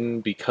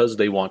Ebiten because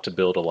they want to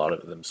build a lot of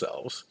it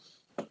themselves.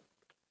 I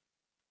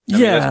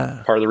mean,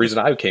 that's part of the reason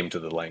I came to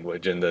the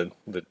language and the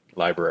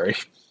library.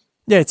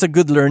 Yeah, it's a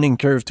good learning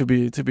curve to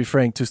be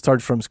frank, to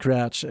start from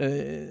scratch.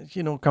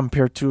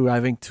 Compared to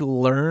having to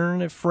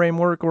learn a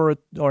framework or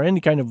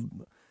any kind of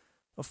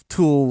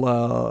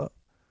tool.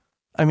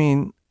 I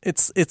mean,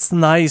 it's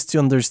nice to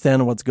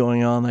understand what's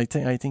going on. I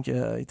think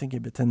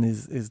Ebiten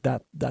is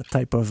that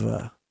type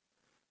of.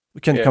 We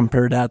can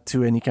compare that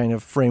to any kind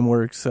of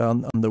frameworks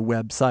on the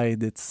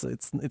website.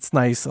 It's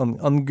nice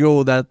on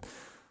Go that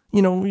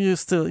you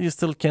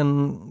still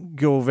can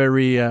go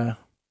very I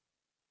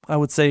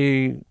would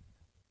say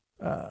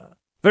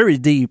very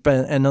deep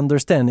and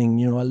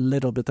understanding a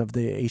little bit of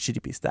the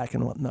HTTP stack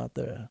and whatnot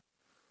there.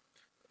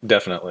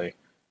 Definitely,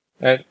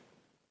 and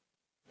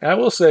I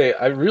will say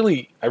I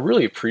really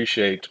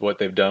appreciate what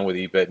they've done with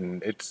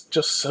Ebiten. It's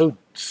just so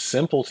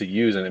simple to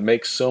use and it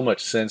makes so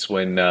much sense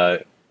when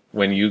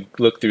you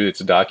look through its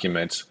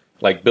documents.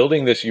 Like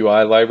building this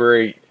UI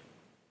library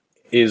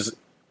is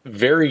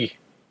very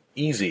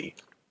easy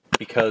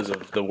because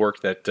of the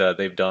work that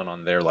they've done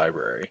on their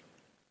library.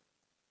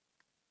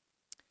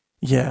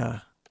 Yeah.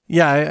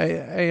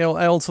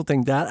 I also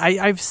think that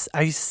I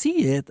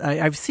see it.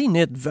 I've seen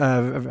it.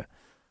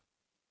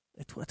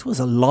 It was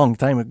a long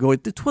time ago.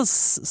 It was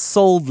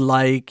sold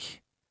like.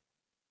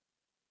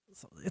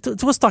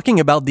 It was talking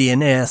about the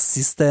NS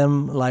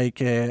system,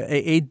 like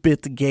a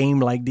 8-bit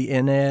game like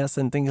the NS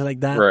and things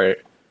like that. Right.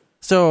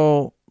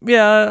 So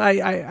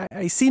yeah,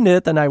 I seen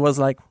it and I was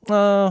like,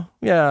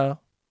 yeah,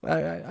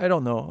 I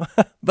don't know,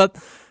 but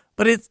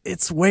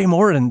it's way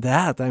more than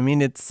that. I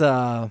mean, it's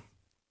for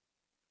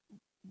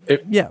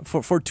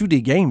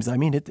 2D games. I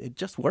mean, it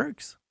just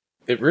works.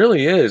 It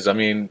really is. I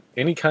mean,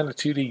 any kind of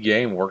 2D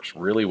game works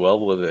really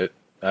well with it.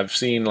 I've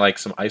seen like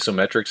some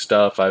isometric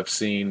stuff. I've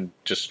seen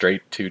just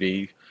straight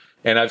 2D.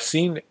 And I've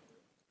seen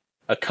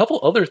a couple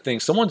other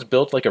things. Someone's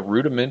built like a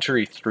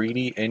rudimentary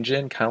 3D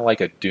engine, kind of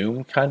like a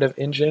Doom kind of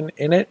engine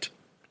in it,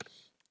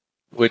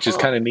 which is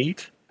kind of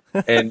neat.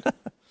 And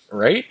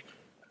right?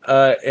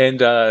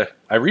 I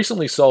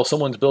recently saw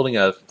someone's building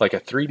a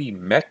 3D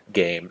mech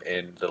game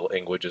in the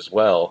language as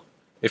well.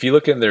 If you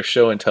look in their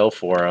show and tell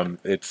forum,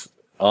 it's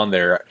on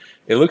there.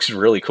 It looks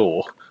really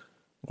cool.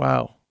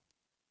 Wow.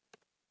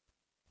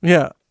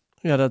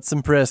 Yeah, that's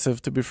impressive,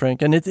 to be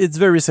frank, and it's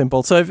very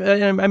simple. So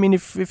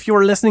if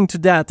you're listening to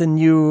that and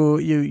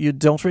you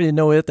don't really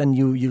know it and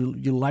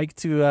you like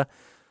to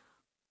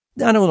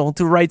I don't know,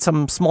 to write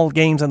some small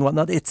games and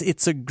whatnot,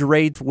 it's a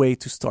great way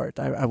to start.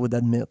 I would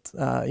admit.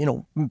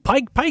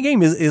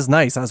 Pygame is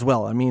nice as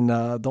well. I mean,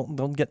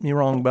 don't get me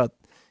wrong, but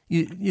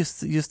you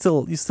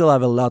still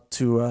have a lot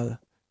to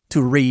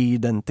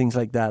read and things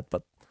like that.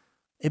 But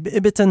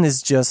Ebiten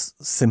is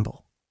just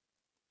simple.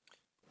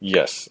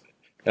 Yes.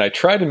 And I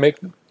try to make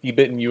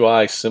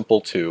EbitenUI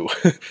simple too.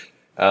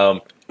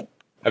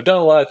 I've done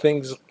a lot of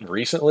things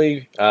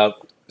recently.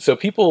 So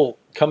people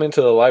come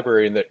into the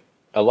library and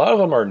a lot of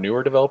them are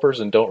newer developers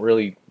and don't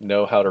really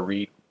know how to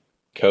read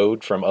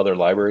code from other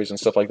libraries and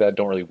stuff like that,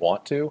 don't really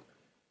want to.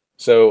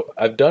 So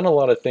I've done a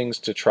lot of things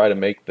to try to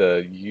make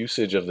the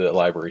usage of the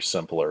library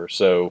simpler.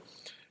 So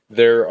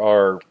there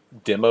are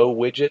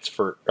demos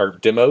for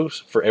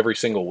every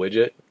single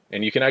widget,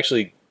 and you can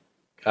actually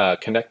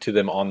connect to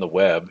them on the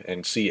web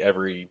and see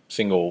every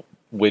single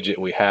widget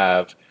we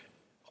have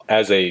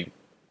as a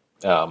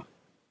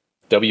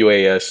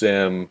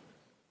WASM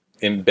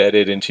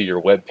embedded into your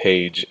web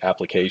page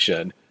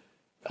application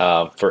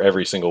for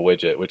every single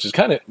widget, which is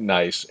kind of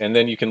nice. And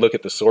then you can look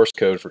at the source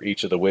code for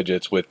each of the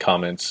widgets with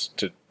comments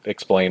to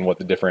explain what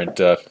the different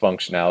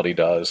functionality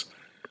does.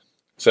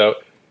 So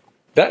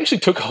that actually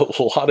took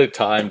a lot of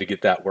time to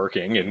get that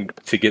working and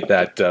to get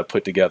that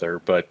put together.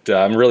 But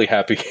I'm really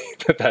happy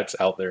that that's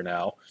out there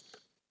now.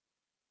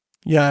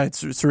 Yeah,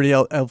 it's really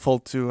helpful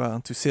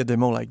to see a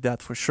demo like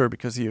that for sure,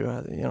 because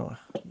you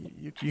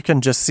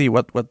can just see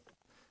what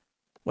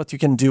you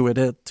can do with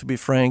it. To be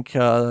frank,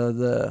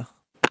 the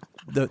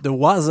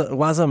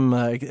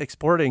WASM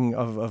exporting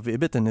of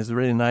Ebiten is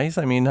really nice.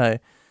 I mean,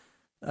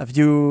 have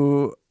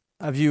you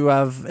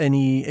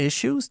any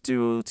issues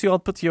to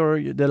output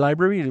the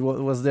library?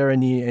 Was there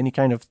any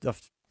kind of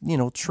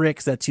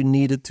tricks that you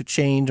needed to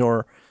change,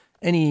 or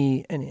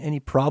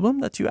any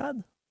problem that you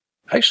had?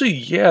 Actually,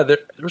 yeah, there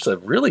was a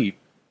really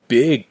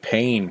big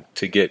pain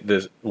to get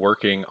this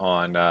working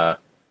on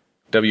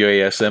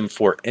WASM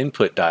for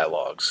input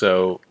dialogue.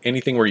 So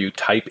anything where you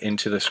type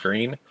into the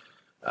screen,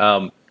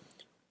 it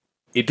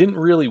didn't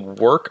really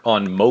work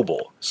on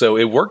mobile. So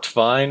it worked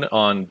fine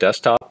on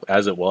desktop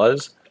as it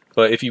was,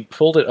 but if you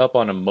pulled it up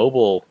on a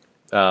mobile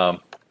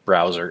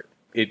browser,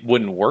 it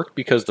wouldn't work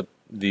because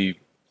the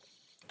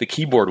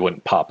keyboard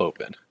wouldn't pop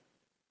open.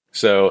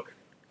 So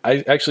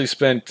I actually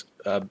spent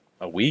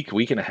a week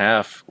and a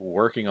half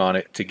working on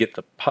it to get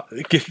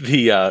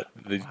the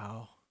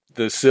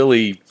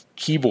silly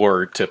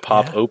keyboard to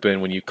pop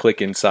open when you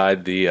click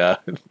inside the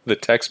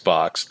text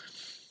box,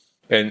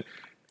 and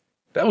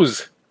that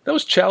was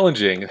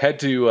challenging. I had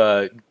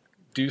to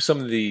do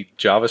some of the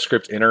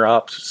JavaScript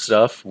interop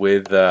stuff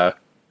with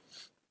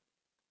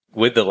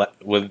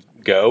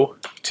Go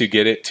to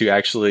get it to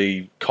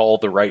actually call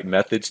the right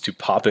methods to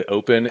pop it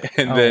open,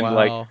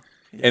 and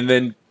and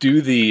then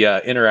do the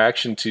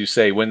interaction to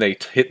say when they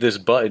hit this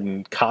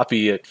button,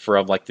 copy it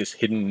from like this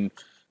hidden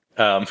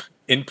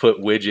input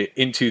widget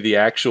into the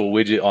actual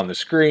widget on the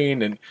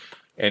screen,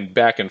 and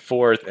back and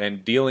forth,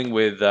 and dealing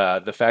with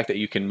the fact that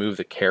you can move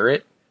the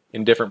caret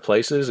in different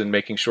places and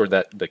making sure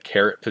that the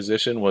caret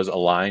position was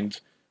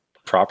aligned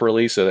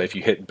properly so that if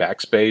you hit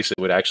backspace, it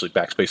would actually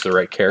backspace the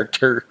right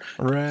character.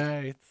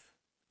 Right.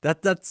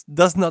 That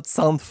does not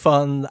sound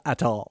fun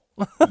at all.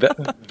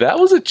 that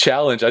was a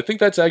challenge. I think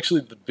that's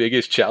actually the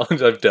biggest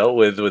challenge I've dealt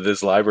with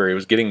this library,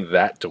 was getting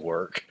that to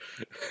work.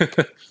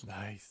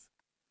 Nice.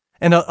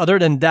 And other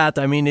than that,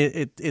 I mean,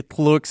 it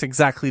looks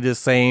exactly the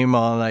same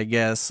on, I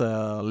guess,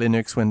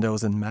 Linux,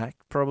 Windows, and Mac,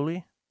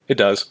 probably. It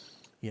does.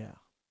 Yeah.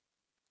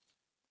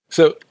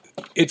 So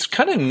it's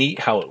kind of neat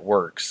how it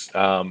works.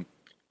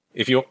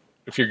 If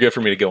you're good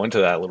for me to go into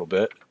that a little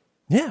bit.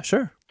 Yeah,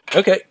 sure.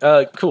 Okay,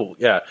 cool.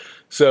 Yeah.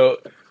 So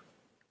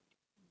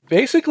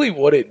basically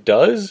what it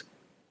does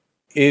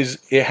is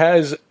it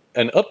has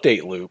an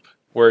update loop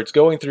where it's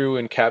going through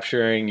and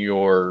capturing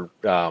your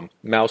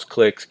mouse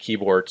clicks,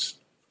 keyboards,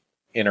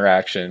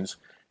 interactions,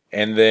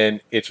 and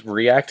then it's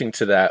reacting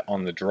to that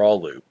on the draw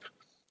loop.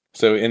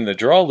 So in the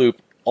draw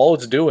loop, all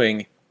it's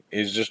doing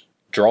is just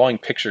drawing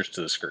pictures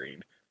to the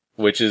screen,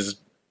 which is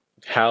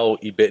how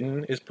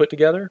Ebiten is put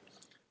together.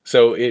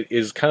 So it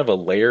is kind of a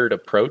layered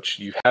approach.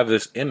 You have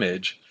this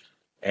image,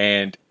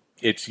 and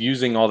it's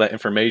using all that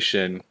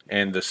information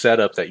and the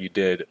setup that you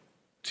did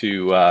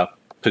to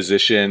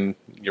position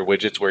your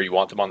widgets where you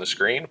want them on the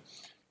screen,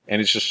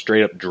 and it's just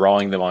straight up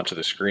drawing them onto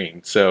the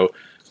screen. So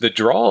the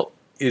draw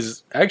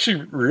is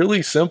actually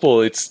really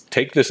simple. It's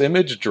take this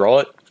image, draw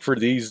it for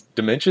these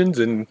dimensions,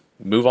 and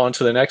move on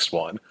to the next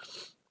one.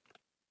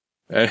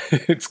 And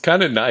it's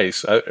kind of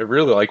nice. I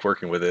really like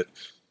working with it.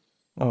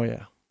 Oh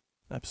yeah,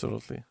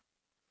 absolutely.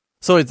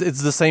 So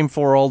it's the same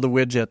for all the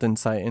widget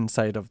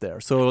inside of there.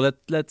 So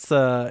let's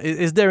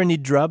is there any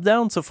drop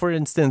down? So for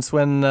instance,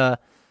 when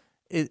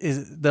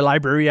is the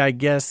library, I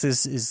guess,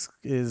 is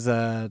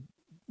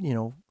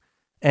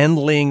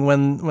handling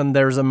when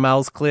there's a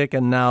mouse click,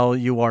 and now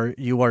you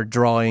are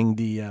drawing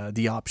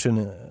the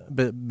option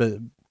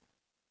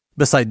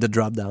beside the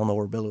drop down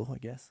or below, I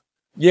guess.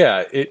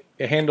 Yeah, it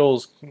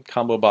handles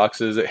combo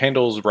boxes. It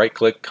handles right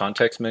click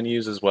context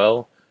menus as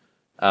well.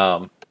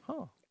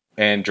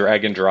 And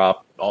drag and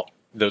drop, all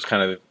those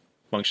kind of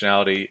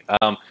functionality.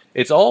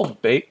 It's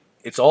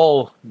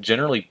all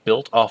generally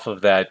built off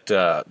of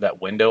that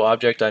window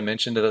object I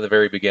mentioned at the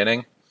very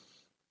beginning.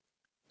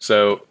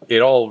 So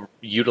it all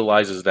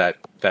utilizes that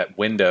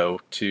window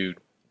to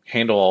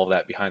handle all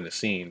that behind the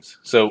scenes.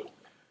 So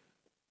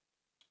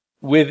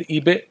with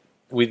the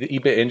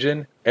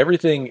Ebitengine,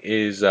 everything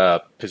is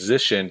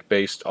positioned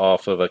based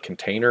off of a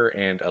container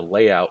and a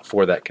layout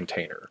for that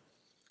container.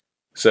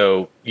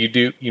 So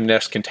you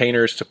nest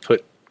containers to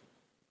put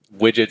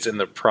widgets in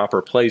the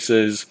proper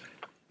places,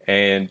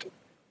 and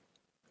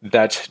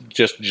that's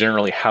just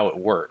generally how it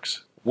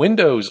works.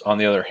 Windows, on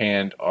the other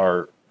hand,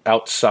 are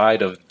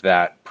outside of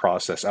that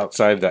process,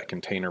 outside of that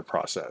container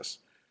process.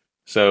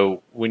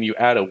 So when you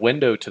add a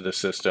window to the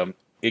system,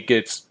 it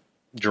gets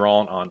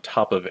drawn on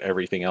top of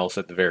everything else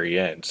at the very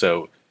end.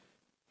 So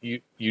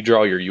you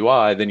draw your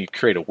UI, then you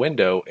create a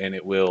window, and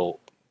it will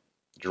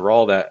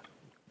draw that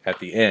at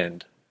the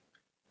end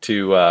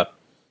to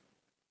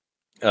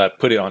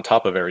put it on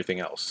top of everything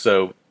else.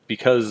 So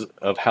because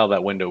of how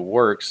that window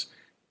works,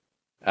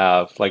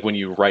 like when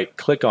you right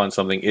click on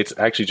something, it's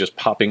actually just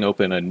popping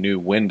open a new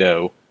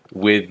window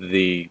with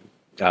the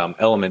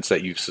elements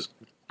that you've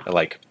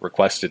like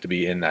requested to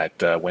be in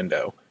that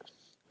window.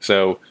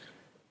 So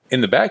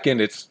in the back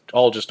end, it's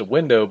all just a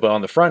window, but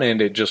on the front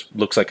end, it just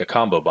looks like a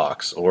combo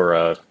box or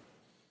a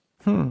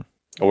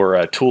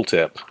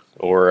tooltip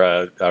or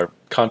a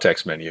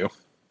context menu.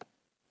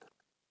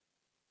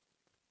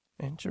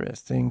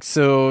 Interesting.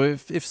 So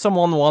if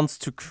someone wants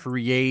to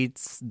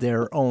create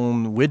their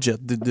own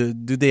widget,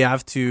 do they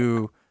have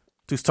to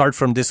start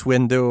from this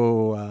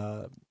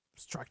window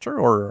structure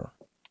or?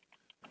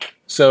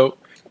 So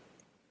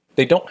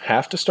they don't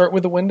have to start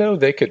with a window.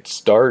 They could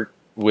start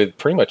with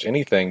pretty much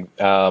anything.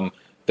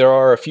 There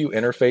are a few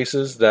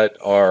interfaces that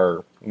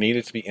are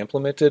needed to be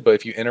implemented, but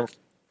if you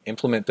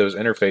implement those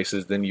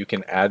interfaces, then you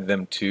can add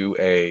them to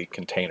a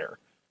container.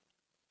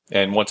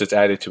 And once it's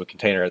added to a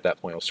container, at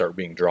that point, it'll start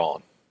being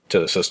drawn to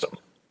the system.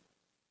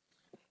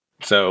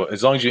 So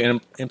as long as you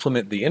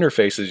implement the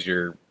interfaces,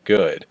 you're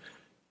good.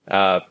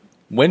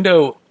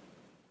 Window,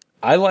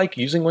 I like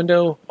using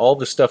Window. All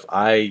the stuff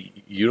I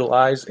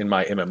utilize in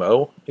my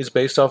MMO is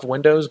based off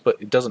Windows, but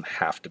it doesn't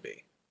have to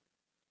be.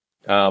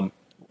 A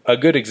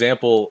good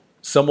example,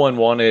 someone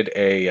wanted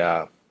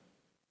a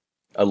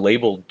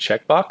labeled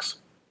checkbox.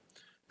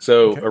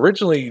 So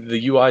originally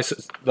the UI,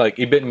 like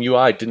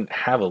EbitenUI, didn't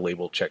have a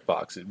labeled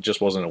checkbox. It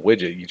just wasn't a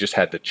widget. You just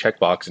had the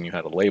checkbox and you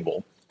had a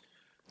label.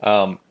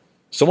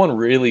 Someone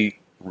really,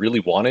 really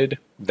wanted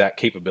that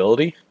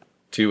capability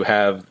to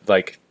have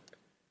like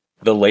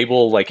the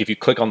label, like if you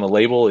click on the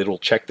label, it'll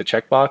check the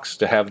checkbox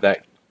to have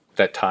that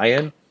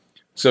tie-in.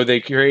 So they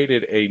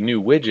created a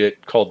new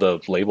widget called the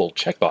label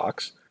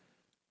checkbox,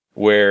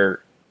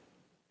 where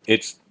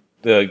it's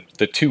the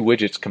two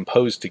widgets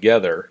composed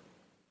together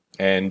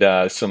and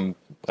some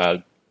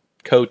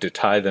code to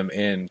tie them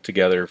in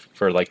together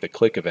for like the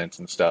click events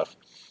and stuff.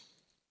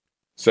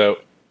 So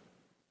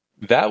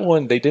that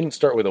one, they didn't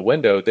start with a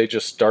window. They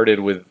just started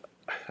with,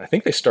 I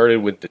think they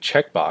started with the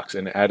checkbox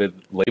and added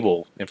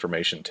label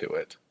information to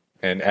it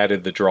and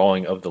added the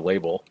drawing of the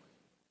label.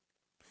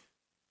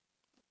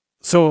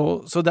 So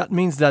that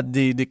means that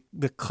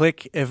the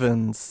click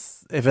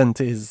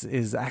event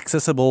is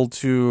accessible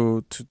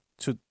to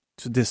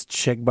this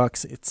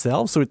checkbox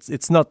itself. So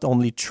it's not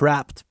only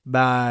trapped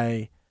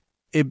by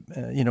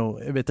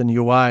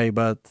EbitenUI,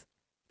 but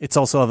it's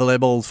also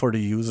available for the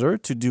user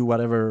to do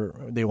whatever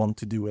they want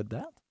to do with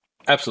that.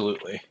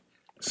 Absolutely.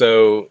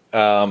 So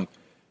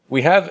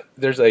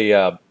there's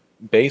a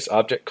base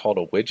object called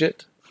a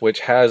widget, which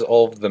has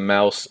all of the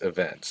mouse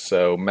events.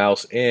 So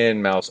mouse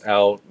in, mouse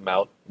out,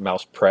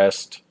 mouse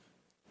pressed,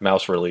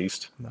 mouse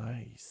released.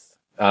 Nice.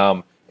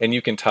 And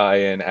you can tie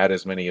in, add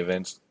as many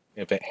event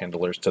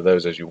handlers to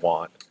those as you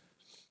want.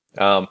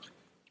 And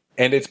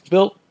it's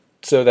built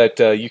so that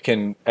you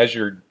can, as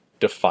you're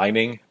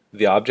defining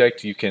the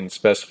object, you can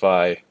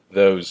specify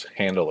those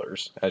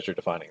handlers as you're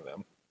defining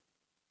them.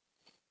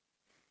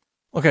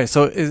 Okay,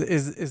 so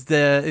is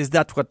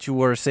that what you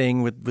were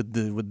saying with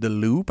the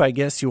loop? I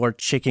guess you are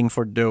checking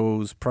for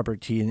those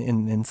property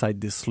inside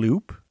this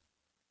loop,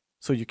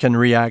 so you can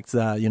react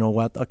that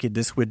okay,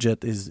 this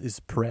widget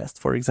is pressed,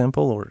 for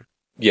example, or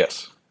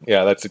yes,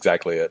 yeah, that's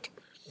exactly it.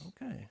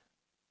 Okay,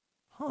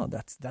 oh,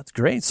 that's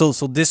great. So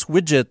this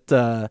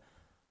widget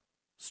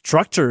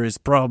structure is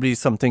probably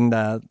something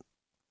that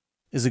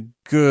is a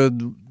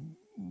good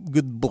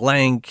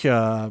blank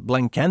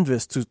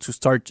canvas to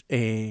start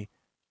a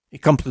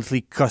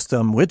completely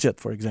custom widget,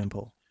 for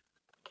example.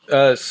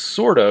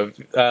 Sort of.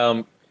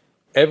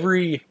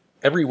 Every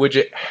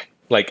widget,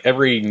 like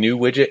every new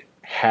widget,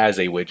 has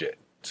a widget.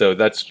 So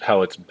that's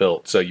how it's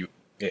built. So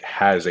it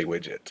has a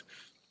widget.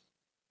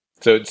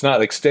 So it's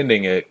not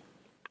extending it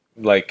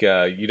like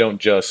you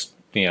don't just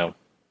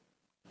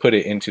put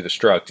it into the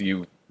struct.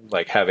 You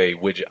like have a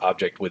widget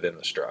object within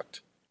the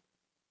struct.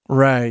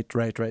 Right.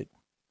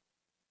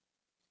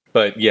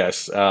 But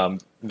yes,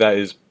 that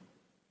is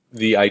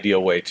the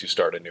ideal way to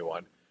start a new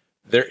one.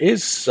 There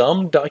is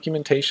some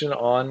documentation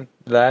on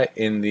that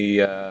in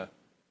the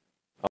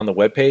on the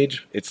webpage.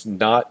 It's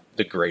not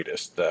the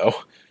greatest though.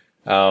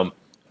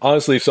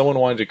 Honestly, if someone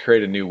wanted to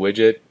create a new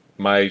widget,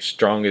 my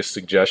strongest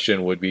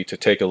suggestion would be to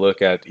take a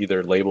look at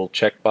either label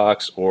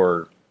checkbox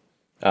or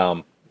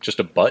just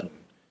a button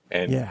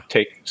and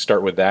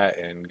start with that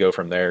and go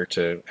from there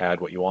to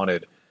add what you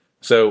wanted.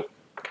 So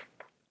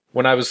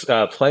when I was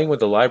playing with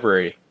the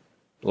library,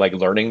 like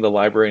learning the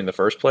library in the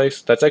first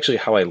place, that's actually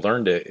how I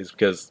learned it, is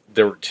because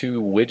there were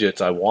two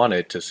widgets I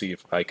wanted to see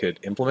if I could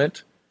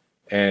implement.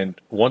 And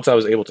once I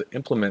was able to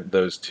implement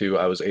those two,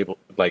 I was able,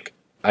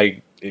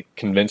 it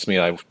convinced me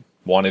I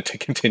wanted to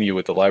continue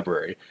with the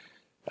library.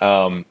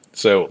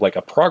 So like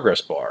a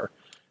progress bar,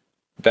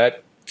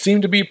 that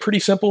seemed to be pretty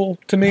simple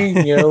to me,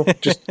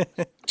 just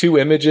two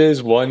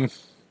images, one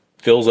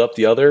fills up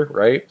the other,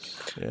 right?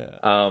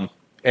 Yeah.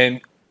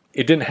 And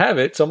it didn't have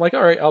it, so I'm like,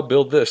 all right, I'll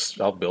build this.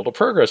 I'll build a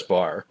progress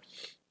bar.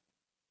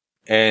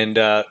 And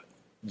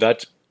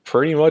that's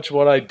pretty much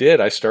what I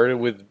did. I started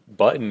with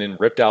button and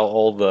ripped out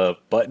all the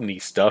buttony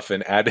stuff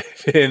and added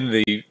in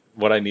the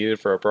what I needed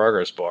for a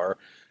progress bar.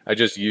 I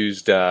just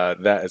used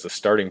that as a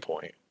starting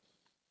point.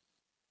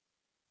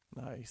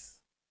 Nice.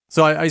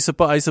 So I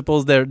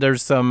suppose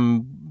there's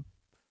some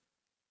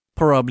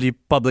probably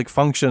public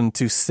function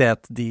to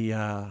set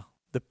the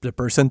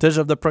percentage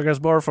of the progress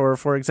bar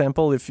for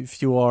example,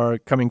 if you are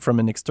coming from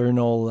an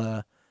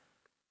external.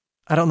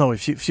 I don't know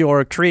if you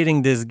are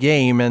creating this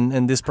game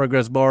and this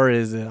progress bar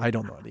is I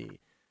don't know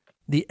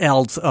the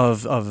health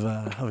of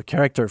a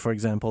character, for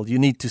example. You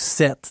need to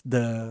set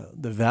the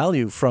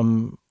value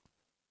from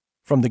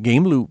the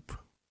game loop.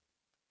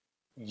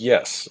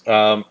 Yes.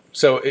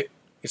 So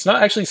it's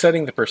not actually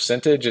setting the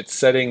percentage; it's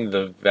setting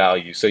the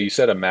value. So you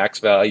set a max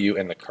value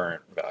and the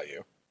current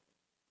value.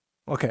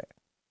 Okay.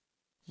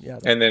 Yeah.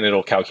 And then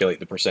it'll calculate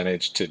the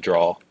percentage to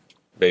draw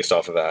based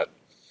off of that.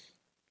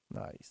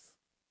 Nice.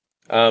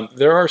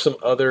 There are some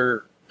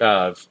other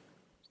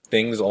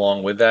things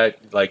along with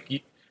that.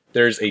 Like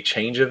there's a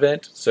change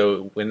event.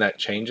 So when that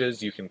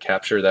changes, you can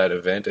capture that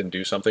event and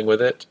do something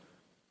with it.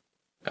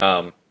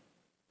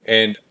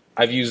 And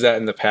I've used that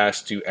in the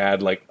past to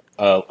add like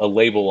a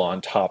label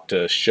on top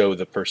to show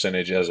the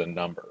percentage as a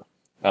number.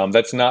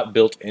 That's not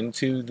built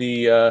into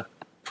the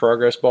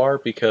progress bar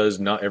because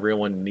not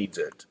everyone needs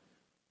it.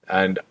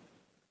 And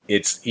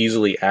it's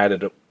easily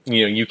added.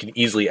 You can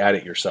easily add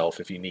it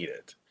yourself if you need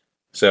it.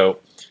 So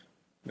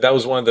that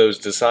was one of those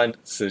design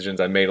decisions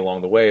I made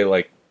along the way.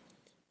 Like,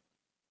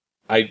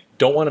 I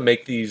don't want to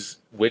make these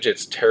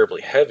widgets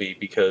terribly heavy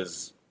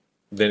because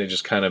then it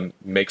just kind of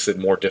makes it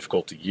more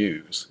difficult to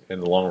use in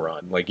the long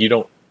run. Like, you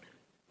don't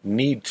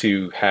need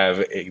to have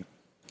it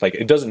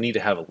doesn't need to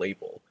have a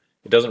label.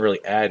 It doesn't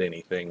really add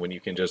anything when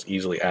you can just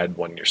easily add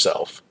one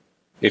yourself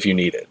if you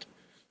need it.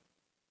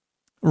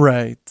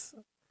 Right.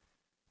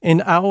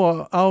 And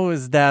how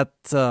is that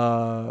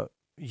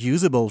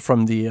usable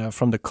from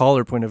the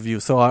caller point of view?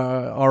 So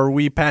are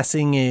we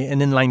passing an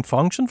inline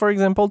function, for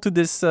example, to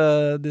this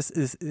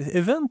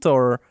event,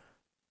 or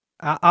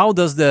how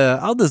does the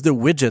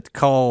widget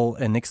call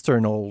an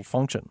external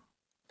function?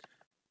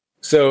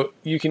 So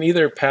you can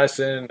either pass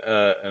in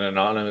an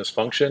anonymous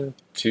function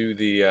to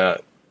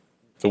the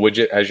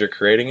widget as you're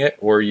creating it,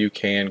 or you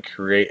can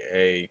create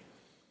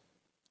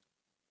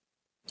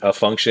a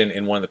function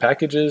in one of the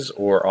packages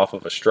or off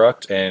of a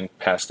struct and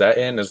pass that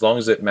in. As long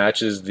as it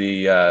matches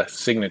the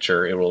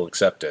signature, it will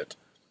accept it.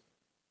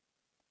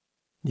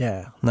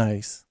 Yeah,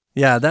 nice.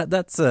 Yeah,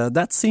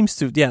 that seems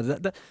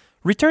to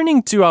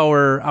returning to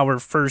our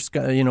first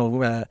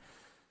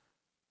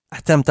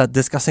attempt at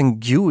discussing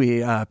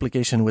GUI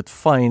application with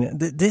Fine.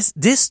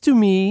 This to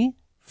me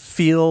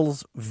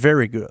feels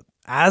very good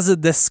as a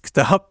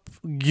desktop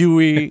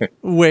GUI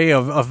way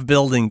of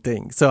building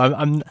things. So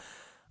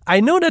I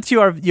know that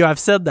you have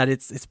said that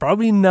it's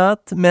probably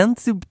not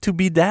meant to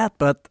be that,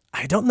 but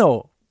I don't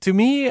know. To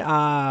me,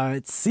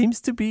 it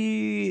seems to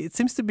be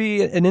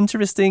an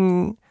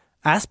interesting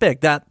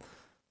aspect that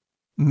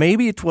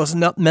maybe it was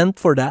not meant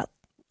for that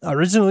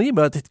originally,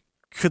 but it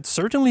could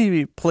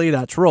certainly play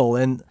that role.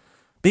 And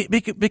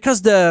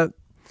because the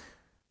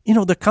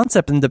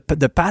concept and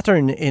the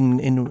pattern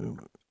in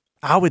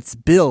how it's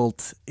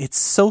built, it's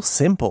so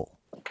simple.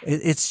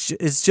 It's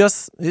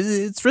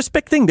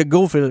respecting the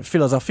Go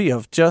philosophy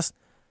of just,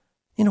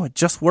 it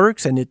just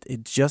works and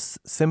it's just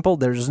simple.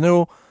 There's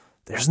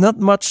not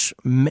much,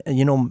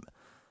 mental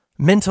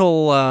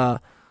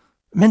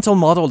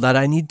model that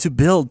I need to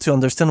build to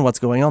understand what's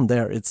going on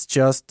there. It's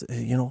just,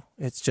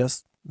 it's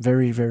just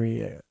very,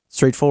 very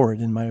straightforward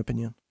in my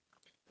opinion.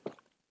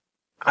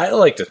 I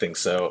like to think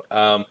so.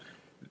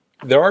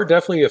 There are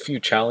definitely a few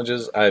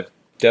challenges I've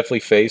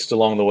definitely faced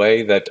along the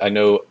way that I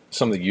know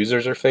some of the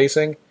users are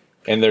facing.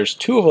 And there's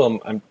two of them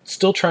I'm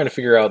still trying to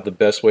figure out the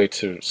best way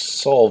to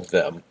solve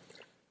them.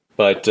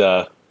 But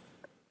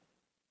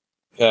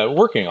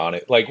working on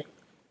it. Like,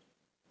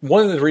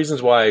 one of the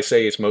reasons why I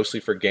say it's mostly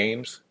for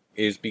games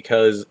is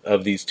because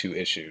of these two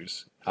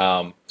issues.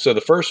 So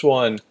the first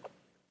one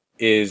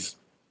is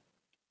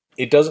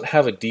it doesn't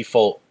have a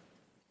default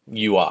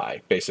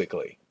UI,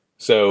 basically.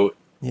 So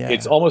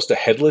it's almost a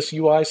headless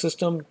UI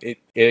system. It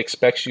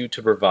expects you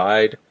to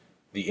provide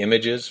the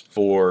images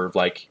for,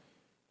 like,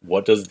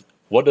 what does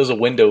a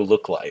window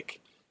look like?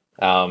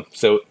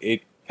 So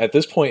at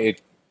this point,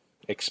 it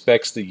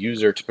expects the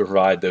user to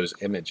provide those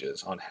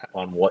images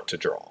on what to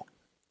draw.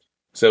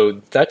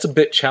 So that's a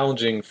bit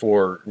challenging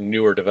for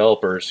newer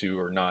developers who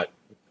are not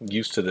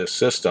used to this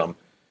system.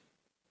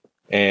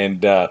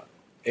 And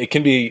it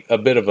can be a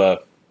bit of a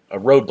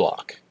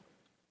roadblock.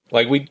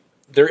 Like,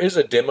 there is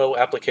a demo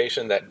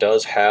application that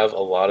does have a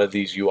lot of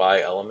these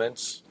UI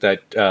elements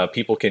that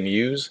people can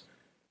use,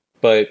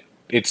 but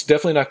it's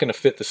definitely not going to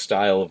fit the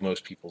style of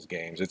most people's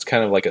games. It's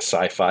kind of like a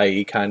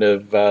sci-fi kind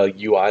of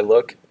UI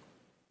look.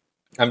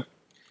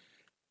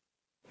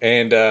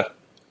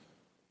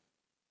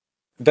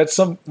 That's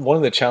one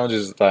of the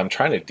challenges that I'm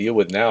trying to deal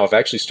with now. I've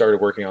actually started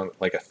working on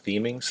like a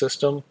theming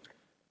system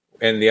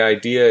And the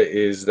idea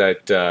is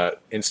that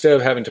instead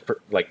of having to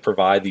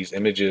provide these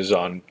images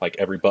on like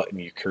every button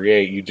you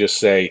create, you just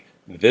say,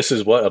 this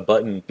is what a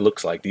button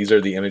looks like. These are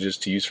the images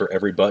to use for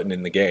every button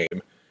in the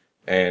game.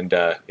 And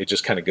it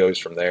just kind of goes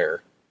from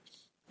there.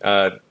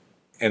 And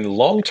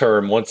long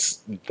term,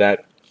 once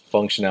that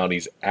functionality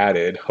is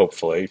added,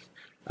 hopefully,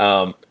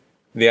 the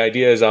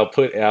idea is I'll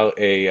put out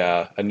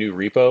a new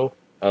repo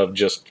of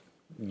just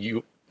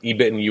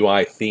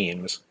EbitenUI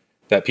themes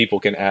that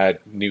people can add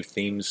new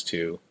themes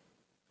to.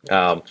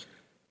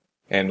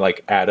 And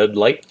like add a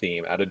light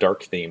theme, add a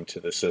dark theme to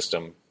the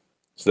system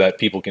so that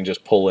people can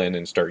just pull in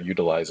and start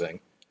utilizing.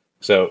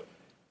 So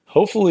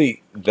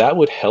hopefully that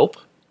would help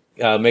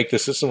make the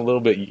system a little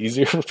bit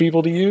easier for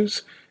people to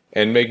use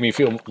and make me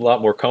feel a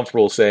lot more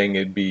comfortable saying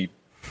it'd be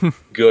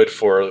good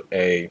for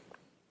a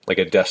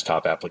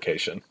desktop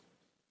application.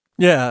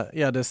 Yeah.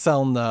 This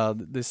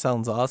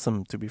sounds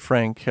awesome, to be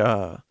frank.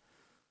 But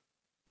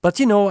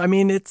I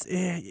mean,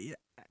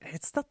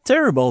 it's not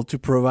terrible to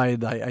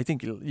provide. I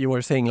think you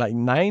were saying like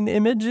 9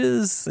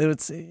 images.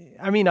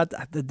 I mean, at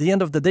the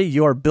end of the day,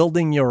 you are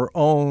building your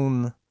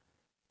own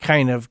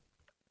kind of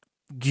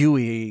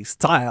GUI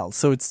style,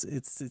 so it's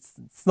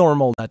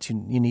normal that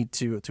you need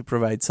to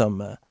provide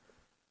some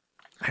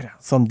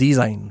some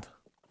design.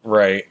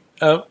 Right.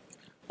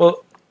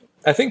 Well,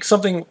 I think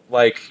something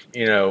like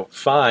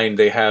Fine,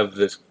 they have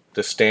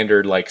the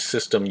standard like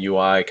system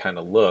UI kind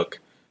of look,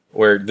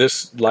 where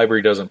this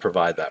library doesn't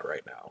provide that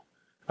right now.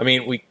 I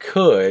mean, we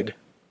could,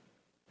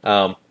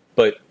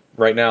 but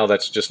right now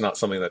that's just not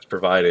something that's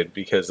provided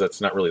because that's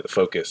not really the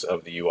focus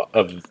of the UI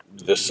of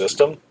this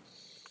system.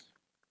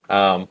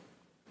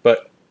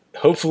 But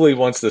hopefully,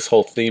 once this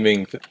whole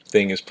theming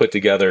thing is put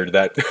together,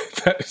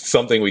 that's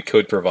something we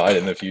could provide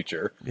in the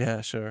future.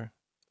 Yeah, sure.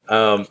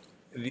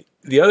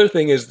 The other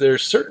thing is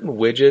there's certain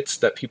widgets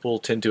that people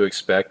tend to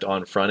expect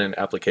on front-end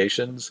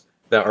applications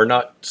that are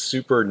not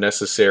super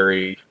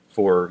necessary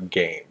for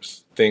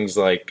games. Things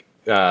like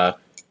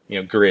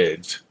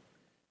grids.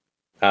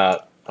 A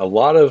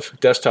lot of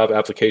desktop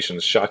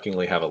applications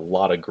shockingly have a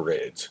lot of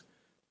grids.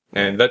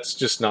 And that's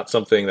just not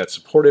something that's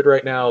supported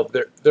right now.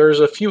 There's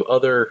a few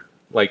other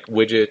like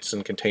widgets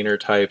and container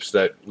types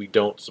that we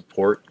don't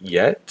support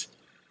yet,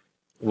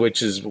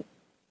 which is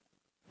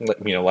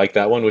like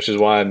that one, which is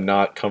why I'm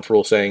not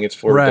comfortable saying it's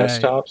for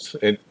desktops.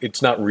 And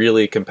it's not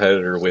really a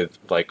competitor with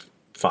like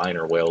Fine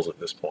or Whales at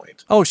this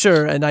point. Oh,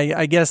 sure. And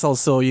I guess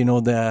also,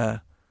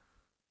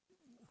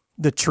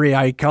 the tree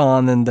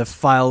icon and the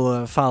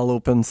file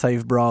open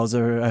save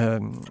browser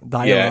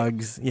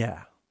dialogues.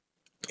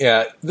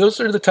 Yeah, those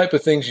are the type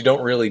of things you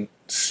don't really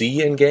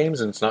see in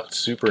games, and it's not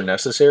super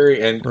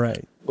necessary. And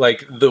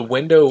like the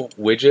window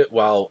widget,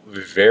 while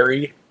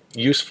very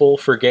useful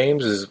for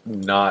games, is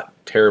not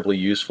terribly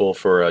useful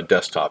for a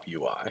desktop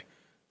UI.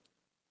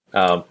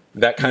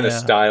 That kind of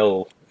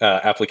style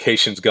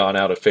application's gone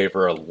out of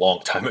favor a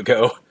long time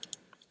ago.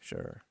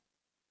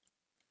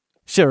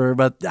 Sure,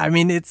 but I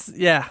mean,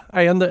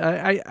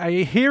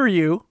 I hear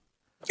you,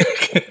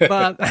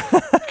 but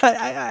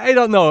I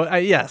don't know.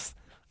 Yes,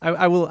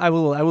 I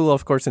will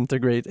of course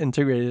integrate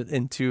it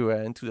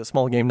into the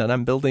small game that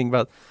I'm building,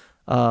 but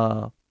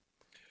I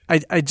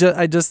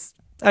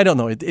don't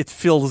know. It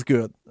feels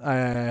good.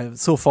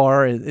 So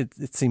far,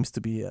 it seems to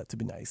be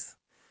nice.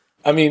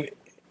 I mean,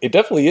 it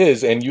definitely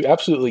is, and you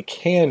absolutely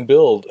can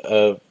build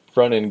a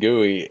front end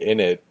GUI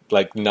in it,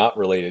 like not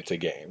related to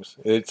games.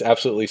 It's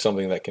absolutely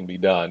something that can be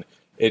done.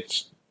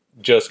 It's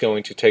just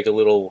going to take a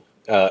little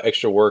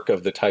extra work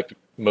of the type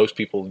most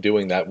people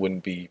doing that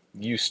wouldn't be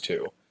used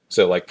to.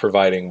 So like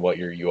providing what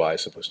your UI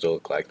is supposed to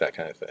look like, that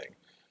kind of thing.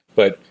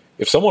 But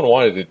if someone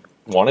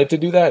wanted to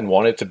do that and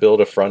wanted to build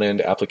a front end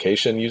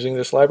application using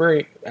this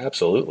library,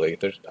 absolutely.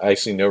 I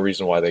see no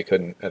reason why they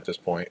couldn't at this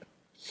point.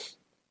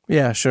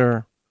 Yeah,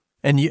 sure.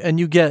 And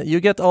you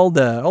get all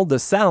the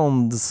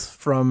sounds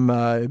from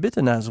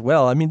Ebiten as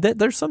well. I mean,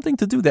 there's something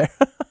to do there.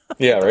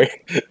 Yeah,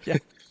 right. Yeah,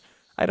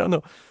 I don't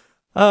know.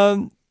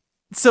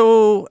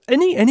 So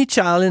any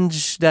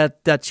challenge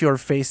that you're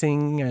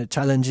facing,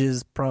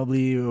 challenges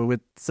probably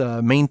with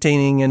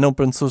maintaining an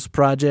open source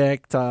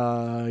project,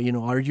 are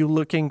you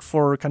looking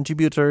for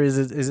contributors?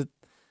 Is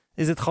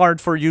it hard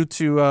for you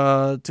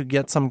to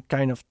get some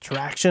kind of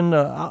traction?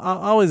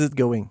 How is it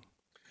going?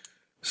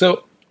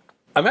 So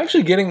I'm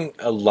actually getting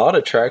a lot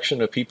of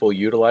traction of people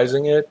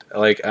utilizing it.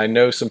 Like I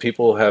know some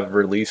people have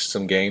released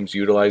some games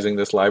utilizing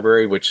this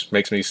library, which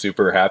makes me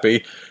super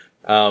happy.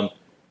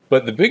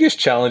 But the biggest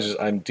challenges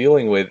I'm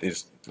dealing with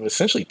is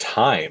essentially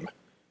time.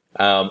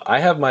 I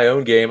have my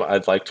own game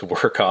I'd like to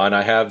work on.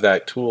 I have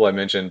that tool I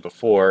mentioned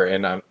before,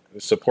 and I'm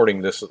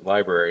supporting this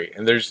library.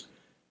 And there's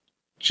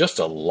just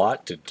a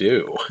lot to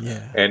do.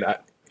 Yeah. And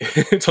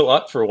it's a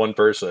lot for one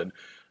person.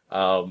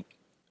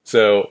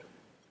 So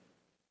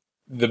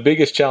the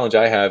biggest challenge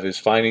I have is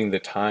finding the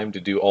time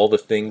to do all the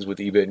things with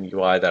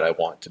EbitenUI that I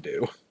want to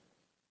do.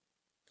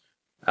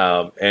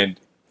 And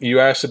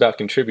you asked about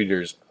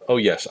contributors. Oh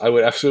yes, I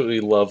would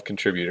absolutely love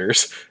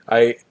contributors.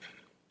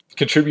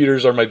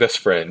 Contributors are my best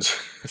friends.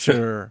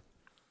 Sure.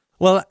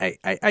 Well,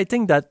 I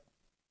think that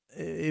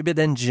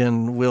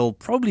Ebitengine will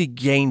probably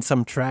gain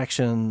some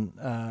traction,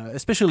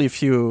 especially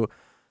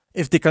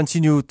if they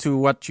continue to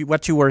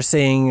what you were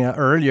saying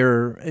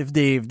earlier. If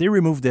they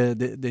remove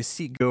the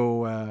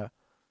C-Go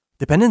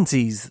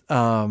dependencies.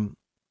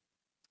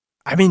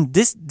 I mean,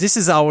 this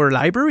is our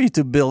library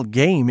to build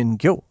game in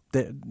Go.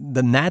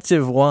 The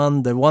native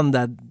one, the one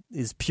that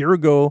is pure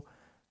Go.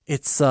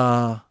 It's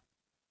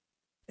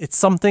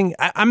something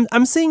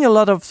I'm seeing a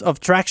lot of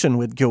traction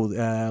with Go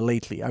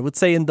lately. I would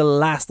say in the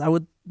last 8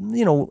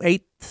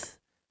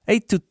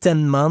 to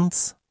 10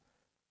 months,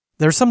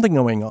 there's something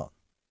going on.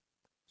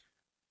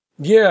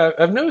 Yeah,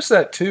 I've noticed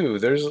that too.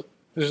 There's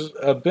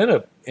been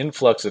an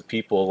influx of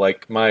people.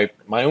 Like my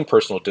own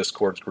personal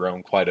Discord's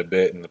grown quite a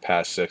bit in the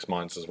past 6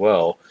 months as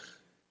well.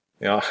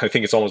 I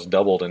think it's almost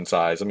doubled in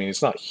size. I mean,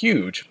 it's not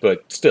huge,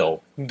 but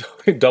still,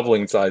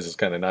 doubling size is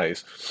kind of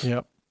nice.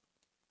 Yeah.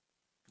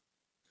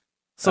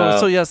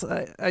 So yes,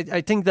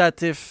 I think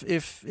that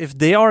if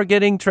they are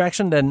getting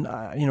traction, then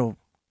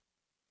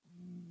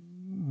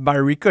by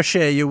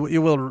ricochet, you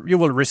will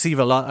receive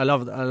a lot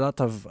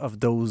of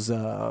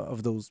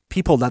those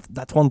people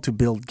that want to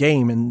build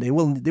game, and they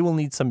will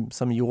need some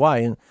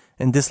UI,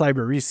 and this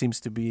library seems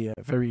to be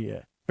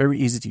very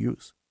easy to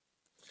use.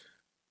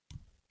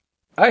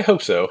 I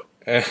hope so,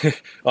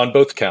 on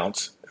both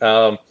counts.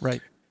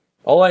 Right.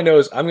 All I know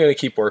is I'm going to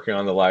keep working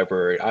on the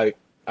library.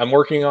 I'm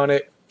working on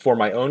it for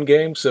my own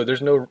game, so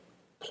there's no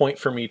point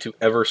for me to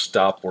ever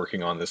stop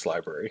working on this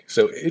library.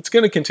 So it's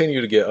going to continue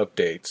to get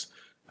updates.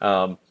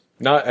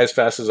 Not as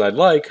fast as I'd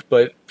like,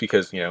 but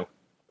because,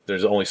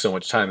 there's only so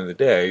much time in the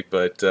day,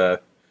 but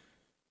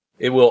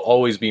it will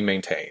always be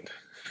maintained.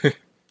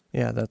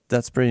 Yeah,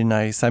 that's pretty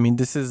nice. I mean,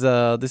 this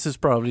is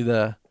probably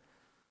the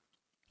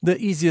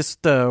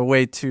easiest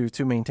way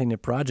to maintain a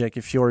project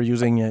if you're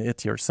using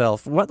it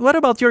yourself. What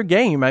about your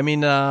game? I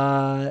mean,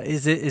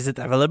 is it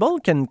available?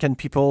 Can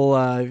people,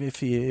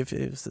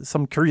 if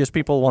some curious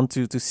people want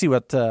to see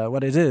what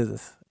it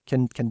is,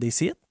 can they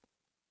see it?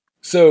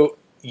 So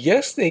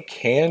yes, they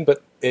can,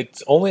 but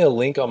it's only a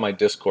link on my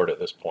Discord at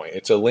this point.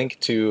 It's a link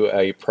to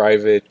a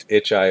private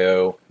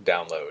itch.io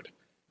download.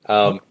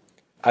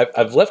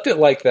 I've left it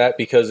like that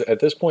because at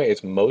this point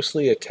it's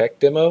mostly a tech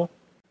demo.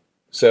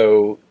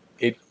 So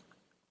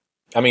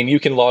you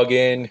can log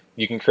in,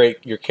 you can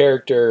create your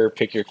character,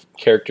 pick your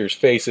character's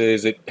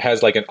faces. It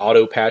has like an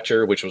auto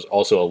patcher, which was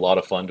also a lot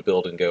of fun to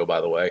build and Go,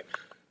 by the way.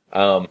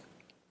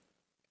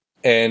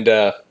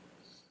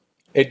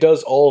 It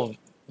does all of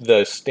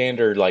the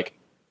standard like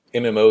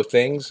MMO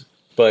things,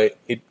 but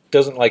it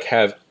doesn't like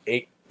have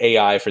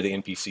AI for the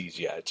NPCs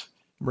yet.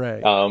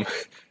 Right.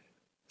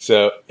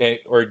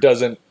 It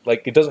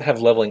doesn't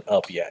have leveling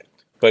up yet.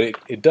 But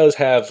it does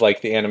have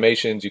like the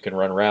animations. You can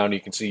run around. You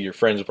can see your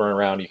friends run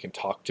around. You can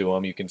talk to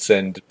them. You can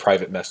send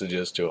private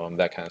messages to them,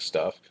 that kind of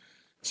stuff.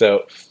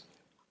 So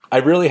I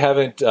really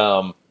haven't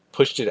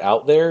pushed it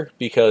out there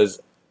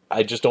because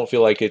I just don't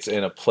feel like it's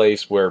in a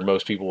place where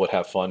most people would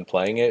have fun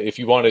playing it. If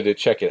you wanted to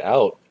check it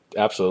out,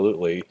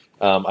 absolutely.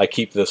 I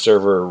keep the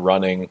server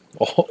running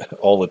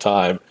all the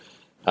time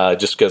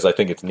just because I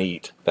think it's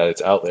neat that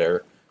it's out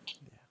there.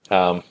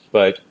 If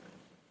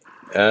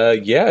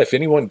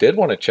anyone did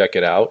want to check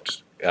it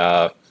out,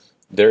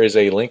 there is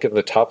a link at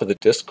the top of the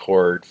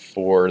Discord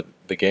for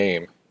the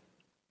game.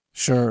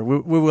 Sure,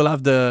 we will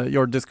have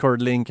your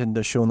Discord link in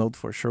the show note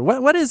for sure.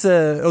 What is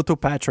auto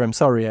patcher? I'm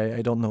sorry,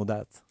 I don't know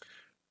that.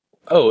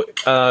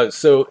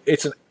 So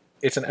it's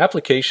an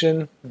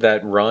application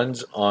that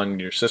runs on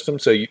your system.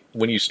 So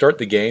when you start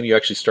the game, you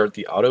actually start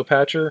the auto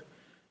patcher,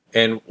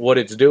 and what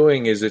it's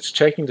doing is it's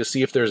checking to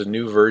see if there's a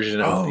new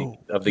version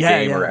of the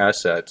game or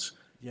assets.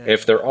 Yeah,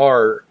 if there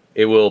are,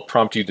 it will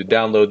prompt you to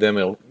download them.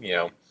 It'll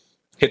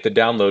hit the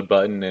download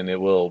button and it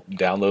will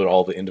download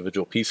all the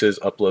individual pieces,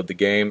 upload the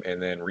game,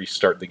 and then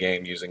restart the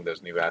game using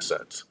those new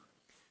assets.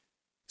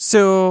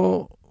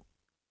 So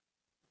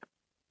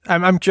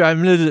I'm a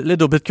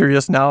little bit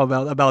curious now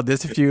about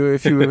this. If you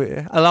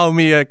allow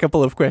me a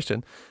couple of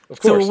questions. Of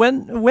course. So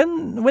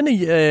when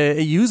a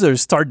user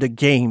start the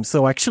game,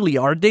 so actually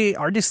are they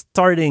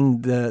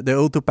starting the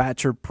auto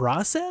patcher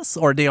process,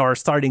 or they are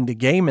starting the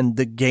game and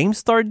the game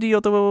start the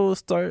auto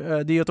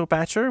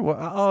patcher?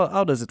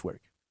 How does it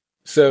work?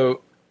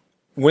 So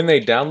when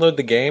they download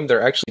the game,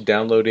 they're actually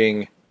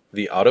downloading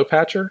the auto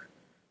patcher,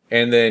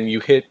 and then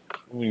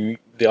when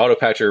the auto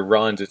patcher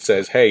runs, it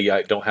says, "Hey,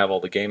 I don't have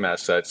all the game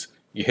assets."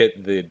 You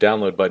hit the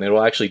download button, it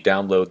will actually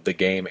download the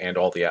game and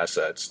all the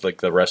assets,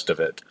 like the rest of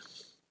it.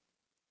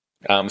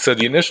 So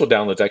the initial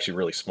download is actually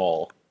really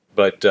small,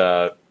 but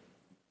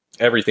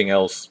everything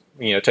else,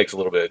 takes a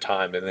little bit of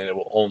time, and then it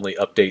will only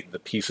update the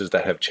pieces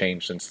that have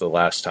changed since the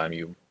last time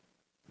you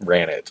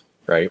ran it,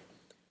 right?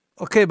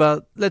 Okay,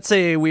 but let's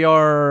say we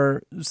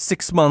are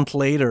 6 months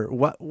later.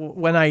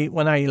 When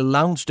I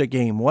launch the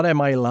game, what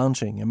am I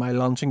launching? Am I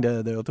launching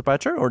the auto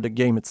patcher or the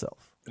game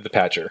itself? The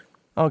patcher.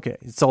 Okay,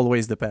 it's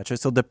always the patcher.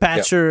 So the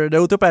patcher, the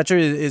auto patcher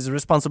is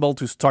responsible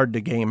to start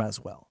the game as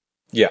well.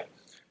 Yeah.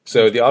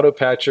 So the auto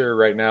patcher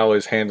right now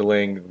is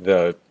handling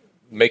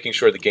making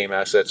sure the game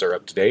assets are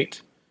up to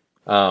date.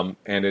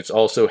 and it's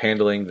also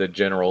handling the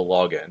general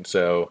login.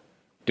 So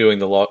doing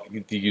the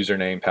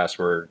username,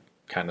 password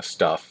kind of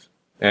stuff,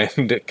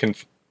 and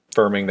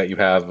confirming that you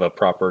have a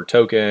proper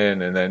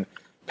token, and then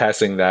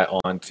passing that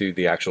on to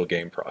the actual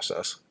game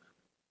process.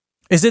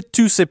 Is it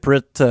two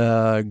separate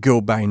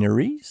Go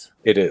binaries?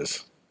 It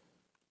is.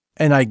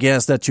 And I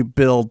guess that you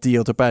build the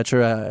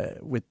autopatcher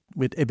with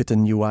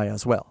EbitenUI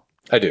as well.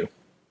 I do.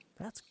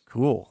 That's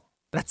cool.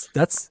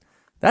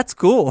 That's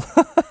cool.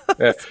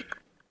 Yeah.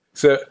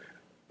 So,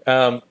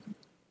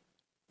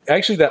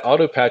 actually, that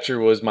autopatcher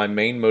was my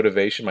main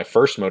motivation, my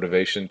first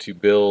motivation to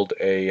build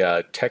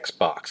a text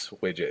box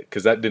widget,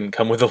 because that didn't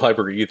come with the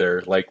library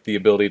either. Like the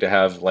ability to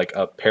have like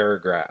a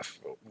paragraph,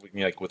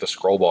 like with a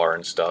scroll bar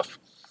and stuff.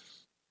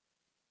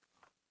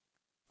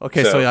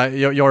 Okay, so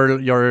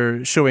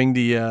you're showing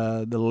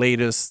the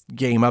latest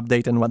game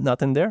update and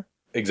whatnot in there?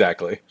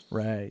 Exactly.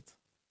 Right.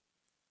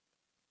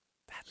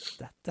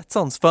 That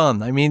sounds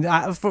fun. I mean,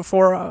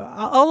 for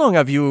how long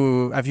have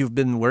you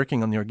been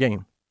working on your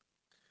game?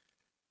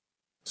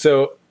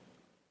 So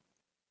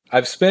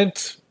I've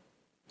spent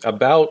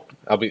I'll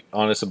be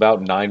honest,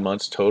 about 9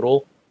 months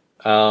total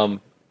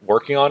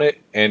working on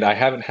it, and I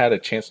haven't had a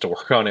chance to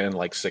work on it in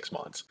like 6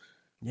 months,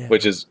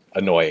 which is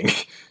annoying.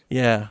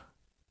 Yeah.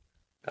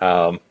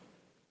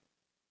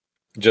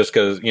 Just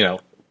because,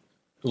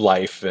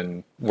 life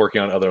and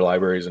working on other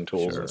libraries and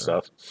tools and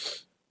stuff.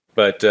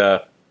 But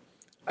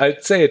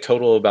I'd say a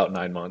total of about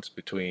 9 months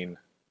between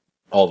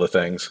all the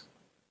things.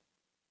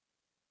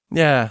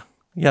 Yeah,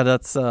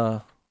 that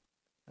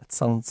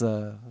sounds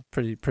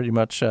pretty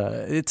much.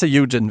 It's a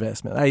huge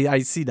investment. I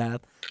see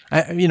that.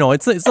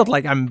 It's not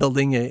like I'm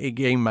building a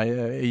game,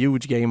 a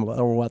huge game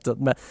or what.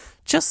 But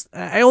just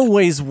I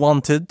always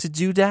wanted to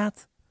do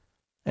that,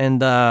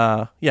 and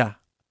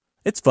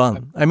it's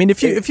fun. I mean,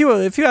 if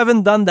you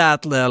haven't done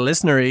that,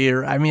 listener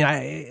here, I mean,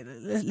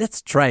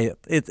 let's try it.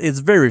 It's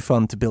very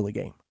fun to build a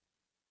game.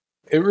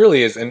 It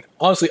really is, and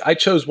honestly, I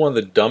chose one of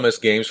the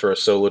dumbest games for a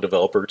solo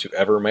developer to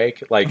ever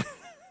make. Like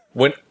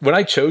when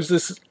I chose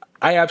this,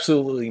 I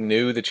absolutely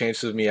knew the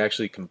chances of me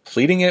actually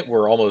completing it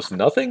were almost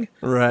nothing.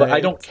 Right. But I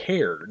don't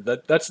care.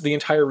 That's the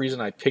entire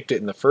reason I picked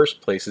it in the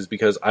first place, is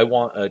because I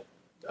want a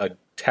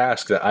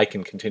task that I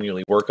can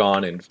continually work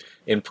on and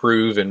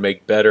improve and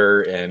make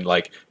better, and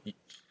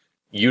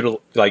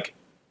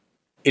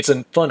it's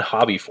a fun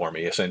hobby for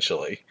me,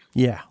 essentially.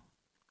 Yeah.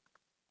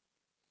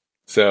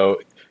 So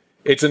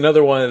it's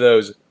another one of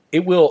those,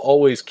 it will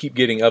always keep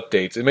getting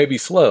updates. It may be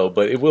slow,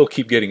 but it will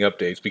keep getting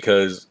updates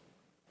because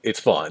it's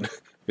fun.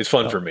 It's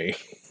fun for me.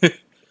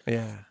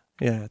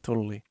 Yeah,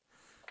 totally.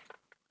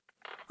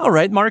 All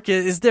right, Mark,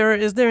 is there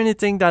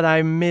anything that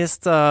I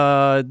missed?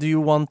 Do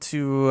you want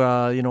to,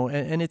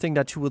 anything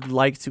that you would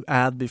like to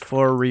add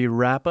before we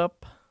wrap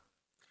up?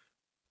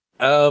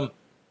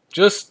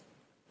 Just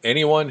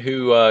anyone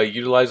who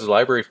utilizes the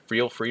library,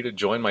 feel free to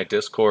join my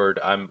Discord.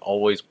 I'm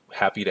always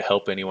happy to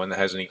help anyone that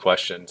has any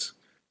questions.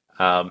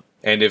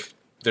 And if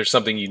there's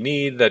something you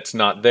need that's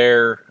not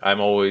there,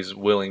 I'm always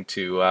willing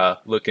to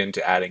look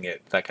into adding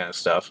it, that kind of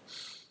stuff.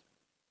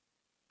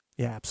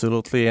 Yeah,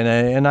 absolutely.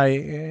 And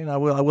I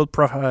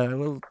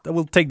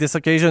will take this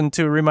occasion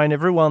to remind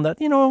everyone that,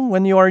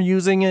 when you are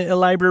using a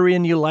library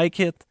and you like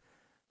it,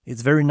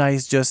 it's very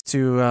nice just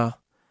to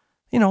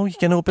you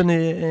can open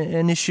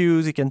an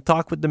issues, you can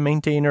talk with the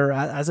maintainer.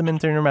 As a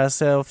maintainer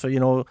myself,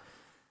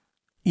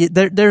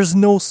 there's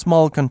no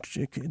small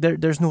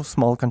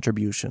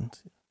contribution.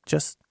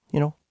 Just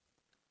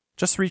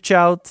reach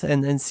out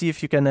and see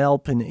if you can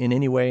help in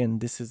any way, and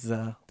this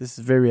is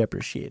very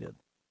appreciated.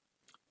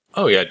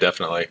 Oh yeah,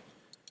 definitely.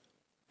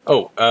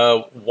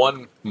 Oh,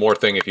 one more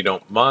thing, if you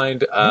don't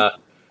mind.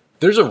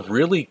 There's a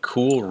really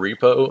cool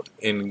repo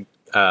in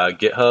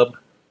GitHub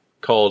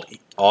called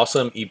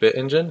Awesome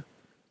Ebitengine.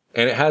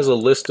 And it has a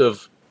list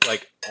of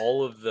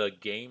all of the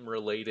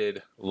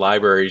game-related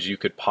libraries you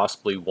could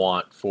possibly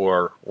want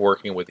for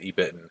working with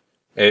Ebiten.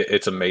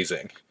 It's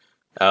amazing.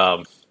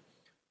 I'll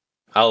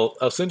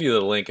send you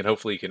the link, and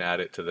hopefully you can add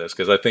it to this,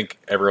 because I think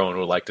everyone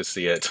would like to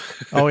see it.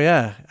 Oh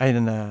yeah,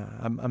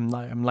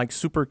 I'm like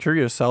super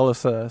curious all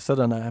of a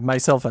sudden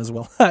myself as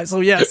well.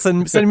 So yeah,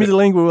 send me the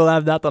link. We will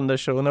have that on the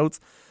show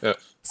notes. Yeah.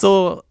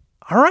 So.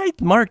 All right,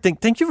 Mark.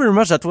 Thank you very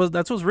much. That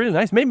was really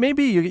nice.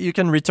 Maybe you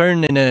can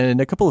return in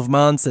a couple of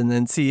months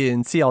and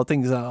see how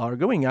things are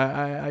going.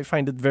 I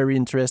find it very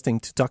interesting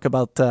to talk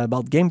about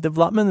game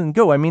development and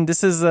Go. I mean,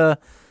 this is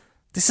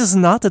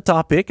not a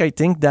topic I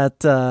think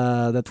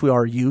that we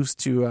are used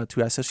to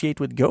associate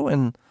with Go,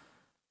 and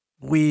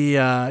we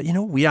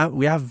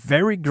have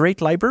very great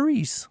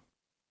libraries.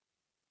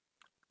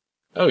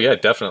 Oh yeah,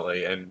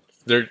 definitely, and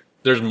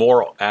there's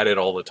more added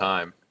all the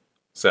time.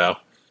 So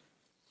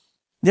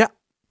yeah.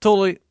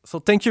 Totally. So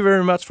thank you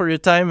very much for your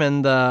time,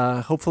 and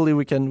hopefully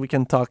we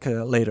can talk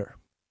later.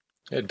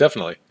 Yeah,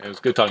 definitely. It was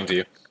good talking to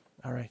you.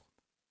 All right.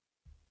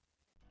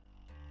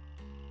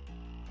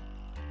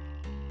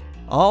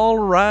 All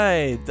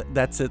right.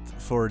 That's it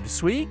for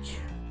this week.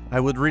 I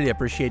would really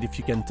appreciate if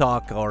you can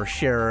talk or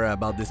share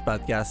about this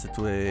podcast.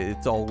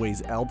 It's always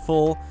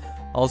helpful.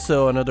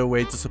 Also, another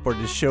way to support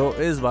the show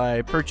is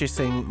by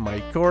purchasing my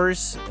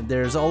course.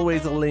 There's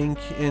always a link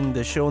in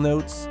the show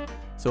notes.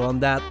 So on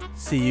that,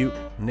 see you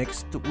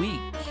next week.